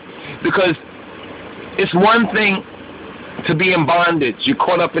again. Because it's one thing to be in bondage. You're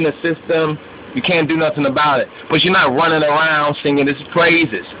caught up in the system. You can't do nothing about it. But you're not running around singing his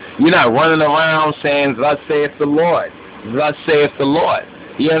praises. You're not running around saying, thus saith the Lord. Thus saith the Lord.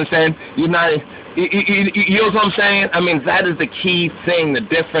 You understand? You're not, you know what I'm saying? I mean, that is the key thing, the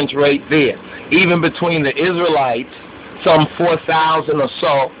difference right there. Even between the Israelites, some 4,000 or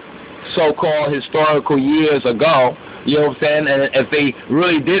so-called historical years ago, you know what I'm saying? And if they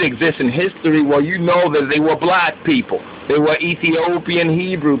really did exist in history, well, you know that they were black people. They were Ethiopian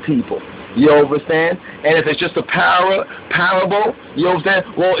Hebrew people. You understand? And if it's just a parable, you understand?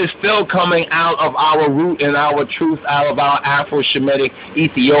 Well, it's still coming out of our root and our truth, out of our Afro-Shemitic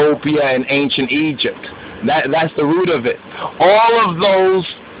Ethiopia and ancient Egypt. That's the root of it. All of those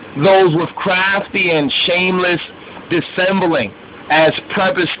with crafty and shameless dissembling as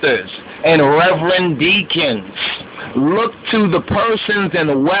prebisters and reverend deacons look to the persons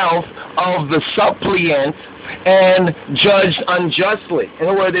and wealth of the suppliant and judged unjustly. In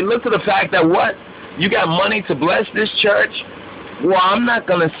other words, they look to the fact that, what? You got money to bless this church? Well, I'm not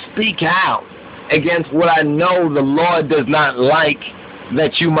going to speak out against what I know the Lord does not like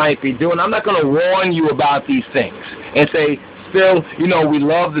that you might be doing. I'm not going to warn you about these things and say, still, you know, we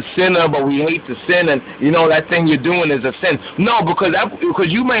love the sinner, but we hate the sin, and, you know, that thing you're doing is a sin. No, because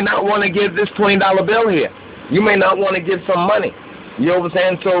you may not want to give this $20 bill here. You may not want to give some money. You know what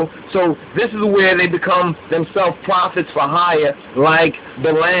I'm saying? So this is where they become themselves prophets for hire, like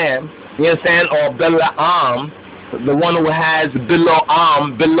Balaam, you understand, or Balaam, the one who has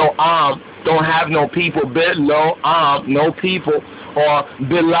Balaam, don't have no people, Balaam, no people, or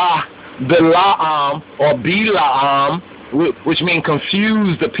Balaam, or Balaam, which means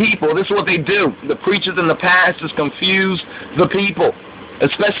confuse the people. This is what they do. The preachers and the pastors confuse the people,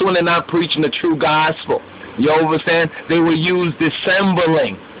 especially when they're not preaching the true gospel. You understand? They were used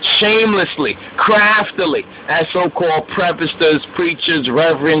dissembling, shamelessly, craftily, as so-called preposters, preachers,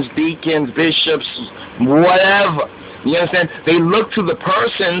 reverends, deacons, bishops, whatever. You understand? They look to the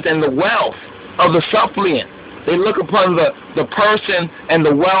persons and the wealth of the suppliant. They look upon the person and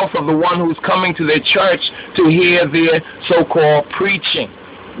the wealth of the one who's coming to their church to hear their so-called preaching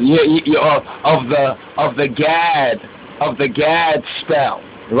of the Gad spell,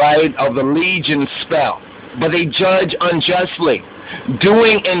 right? Of the Legion spell. But they judge unjustly,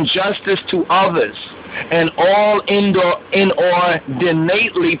 doing injustice to others, and all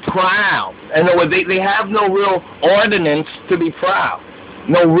inordinately proud. In other words, they have no real ordinance to be proud,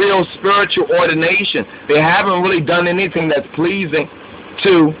 no real spiritual ordination. They haven't really done anything that's pleasing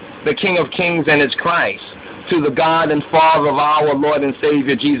to the King of Kings and His Christ, to the God and Father of our Lord and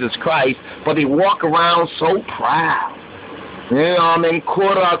Savior Jesus Christ, but they walk around so proud. You know, I mean,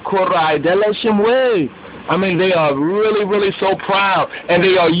 I mean, they are really, really so proud, and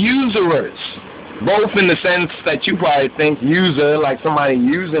they are usurers, both in the sense that you probably think user, like somebody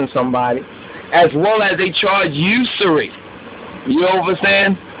using somebody, as well as they charge usury. You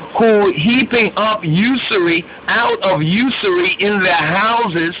understand? Who, heaping up usury out of usury in their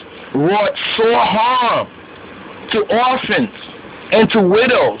houses, wrought sore harm to orphans and to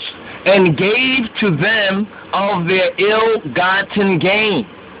widows, and gave to them of their ill-gotten gain.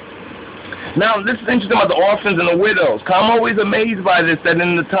 Now, this is interesting about the orphans and the widows. I'm always amazed by this, that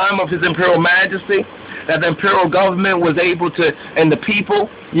in the time of His Imperial Majesty, that the imperial government was able to, and the people,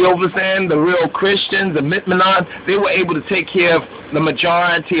 you understand, the real Christians, the Mitmenot, they were able to take care of the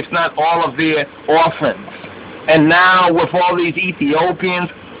majority, if not all, of their orphans. And now, with all these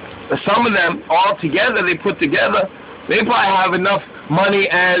Ethiopians, some of them, all together, they put together, they probably have enough money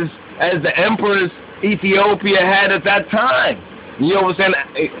as the emperors Ethiopia had at that time. You understand?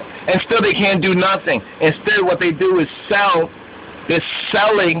 And still they can't do nothing. Instead, what they do is sell. They're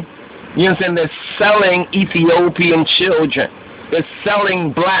selling, you understand, they're selling Ethiopian children. They're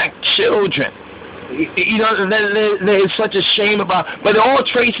selling black children. You know, there's such a shame about, but it all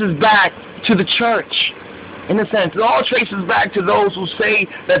traces back to the church. In a sense, it all traces back to those who say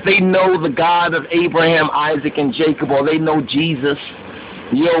that they know the God of Abraham, Isaac, and Jacob, or they know Jesus.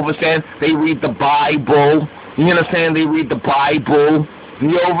 You understand? They read the Bible. You understand? They read the Bible.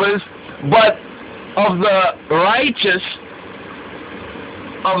 You understand? But of the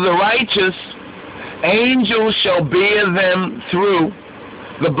righteous, angels shall bear them through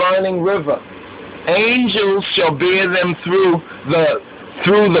the burning river. Angels shall bear them through the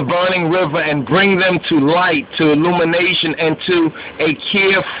burning river and bring them to light, to illumination, and to a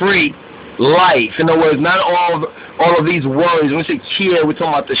carefree life. In other words, not all of these worries. When we say care, we're talking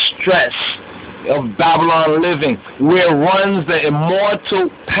about the stress of Babylon living, where runs the immortal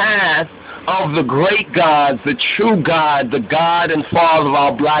path of the great gods, the true God, the God and Father of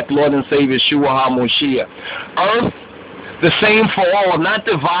our black Lord and Savior, Yeshua HaMoshiach. Earth, the same for all, not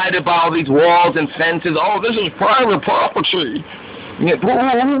divided by all these walls and fences. Oh, this is private property.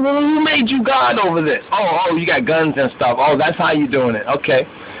 Who made you God over this? Oh, you got guns and stuff. Oh, that's how you doing it. Okay.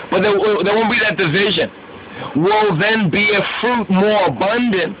 But there won't be that division. Will then be a fruit more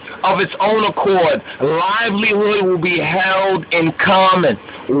abundant of its own accord. Livelihood will be held in common.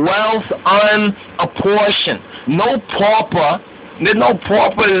 Wealth unapportioned. No pauper. There's no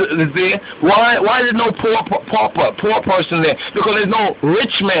pauper there. Why is there no poor person there? Because there's no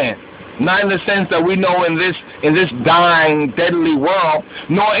rich man. Not in the sense that we know in this dying, deadly world,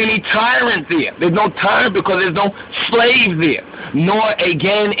 nor any tyrant there. There's no tyrant because there's no slave there. Nor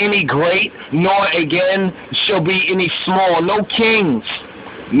again any great, nor again shall be any small. No kings.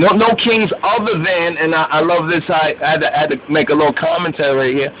 No kings other than, and I love this, I had to make a little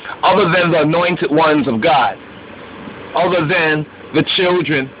commentary here, other than the anointed ones of God. Other than the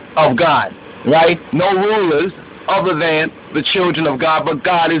children of God. Right? No rulers other than the children of God, but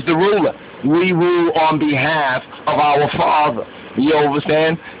God is the ruler. We rule on behalf of our Father. You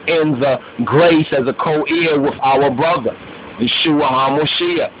understand? In the grace as a co-heir with our brother, Yeshua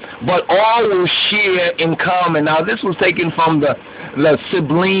HaMoshiach. But all will share in common. Now, this was taken from the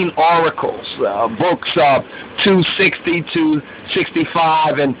Sibylline Oracles, books 260 to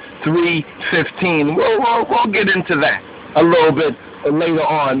 65 and 315. We'll get into that a little bit later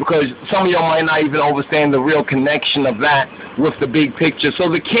on, because some of y'all might not even understand the real connection of that with the big picture. So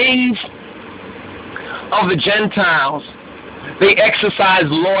the kings of the Gentiles, they exercise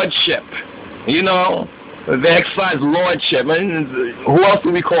lordship. You know, they exercise lordship. And who else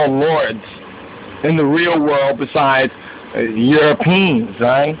do we call lords in the real world besides Europeans,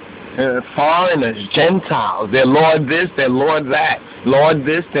 right? foreigners, Gentiles. They're Lord this, they're Lord that. Lord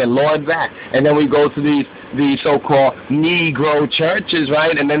this, they're Lord that. And then we go to these so-called Negro churches,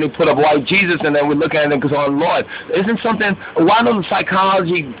 right? And then we put up white Jesus, and then we look at them because on Lord. Isn't something, why don't the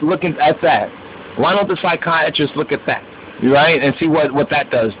psychology look at that? Why don't the psychiatrists look at that? Right? And see what that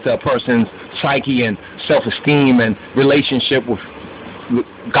does to a person's psyche and self-esteem and relationship with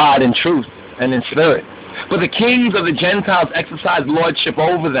God in truth and in spirit. But the kings of the Gentiles exercise lordship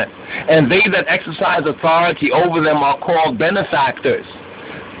over them, and they that exercise authority over them are called benefactors.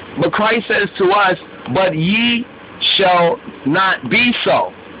 But Christ says to us, but ye shall not be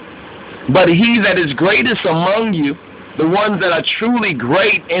so. But he that is greatest among you, the ones that are truly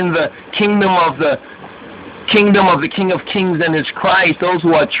great in the kingdom of the King of Kings and his Christ, those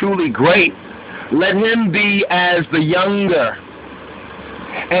who are truly great, let him be as the younger,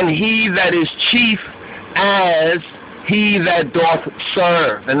 and he that is chief as he that doth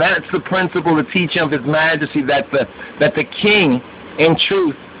serve. And that's the principle, the teaching of his majesty, that the king in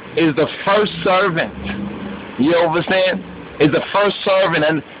truth is the first servant. You understand? Is the first servant.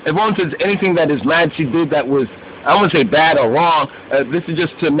 And if one says anything that his majesty did that was, I wouldn't say bad or wrong, this is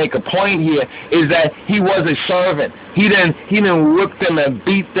just to make a point here, is that he was a servant. He didn't whip them and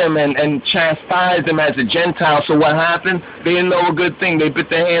beat them and chastise them as a Gentile. So what happened? They didn't know a good thing. They bit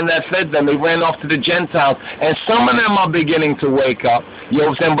the hand that fed them. They ran off to the Gentiles. And some of them are beginning to wake up, you know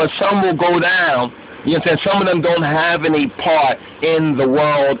what I'm saying? But some will go down. You know what I'm saying? Some of them don't have any part in the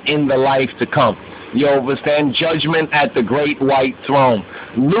world, in the life to come. You understand? Judgment at the great white throne.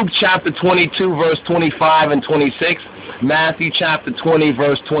 Luke chapter 22, verse 25 and 26. Matthew chapter 20,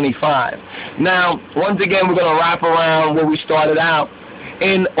 verse 25. Now, once again, we're going to wrap around where we started out.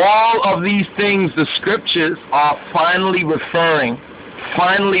 In all of these things, the scriptures are finally referring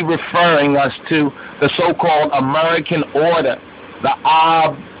us to the so-called American order, the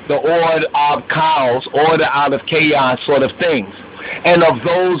order of chaos, order out of chaos sort of things. And of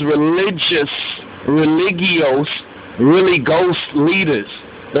those religious ghost leaders,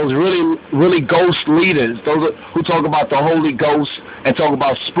 those really ghost leaders, those who talk about the Holy Ghost and talk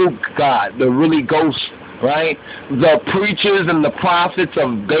about spook God, the really ghosts, right? The preachers and the prophets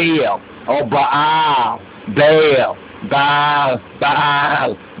of Baal, or Baal,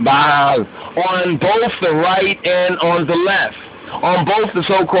 on both the right and on the left, on both the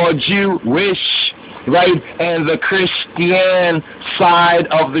so-called Jewish, right, and the Christian side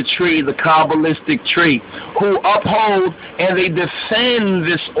of the tree, the Kabbalistic tree, who uphold and they defend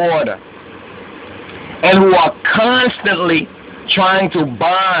this order, and who are constantly trying to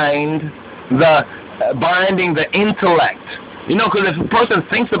binding the intellect. You know, because if a person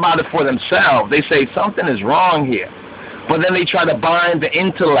thinks about it for themselves, they say something is wrong here, but then they try to bind the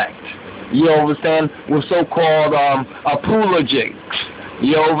intellect. You understand? With so-called apologetics.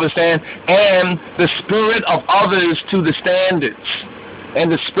 You understand? And the spirit of others to the standards.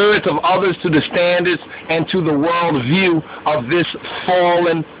 And the spirit of others to the standards and to the world view of this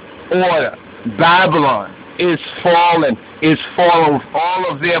fallen order. Babylon is fallen with all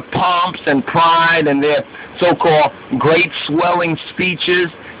of their pomps and pride and their so-called great swelling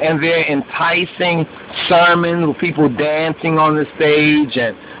speeches and their enticing sermons with people dancing on the stage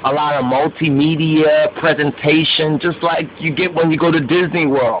and a lot of multimedia presentation, just like you get when you go to Disney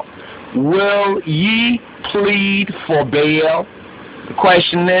World. Will ye plead for Baal? The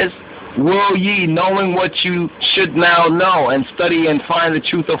question is, will ye, knowing what you should now know and study and find the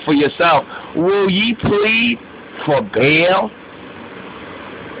truth for yourself, will ye plead for Baal?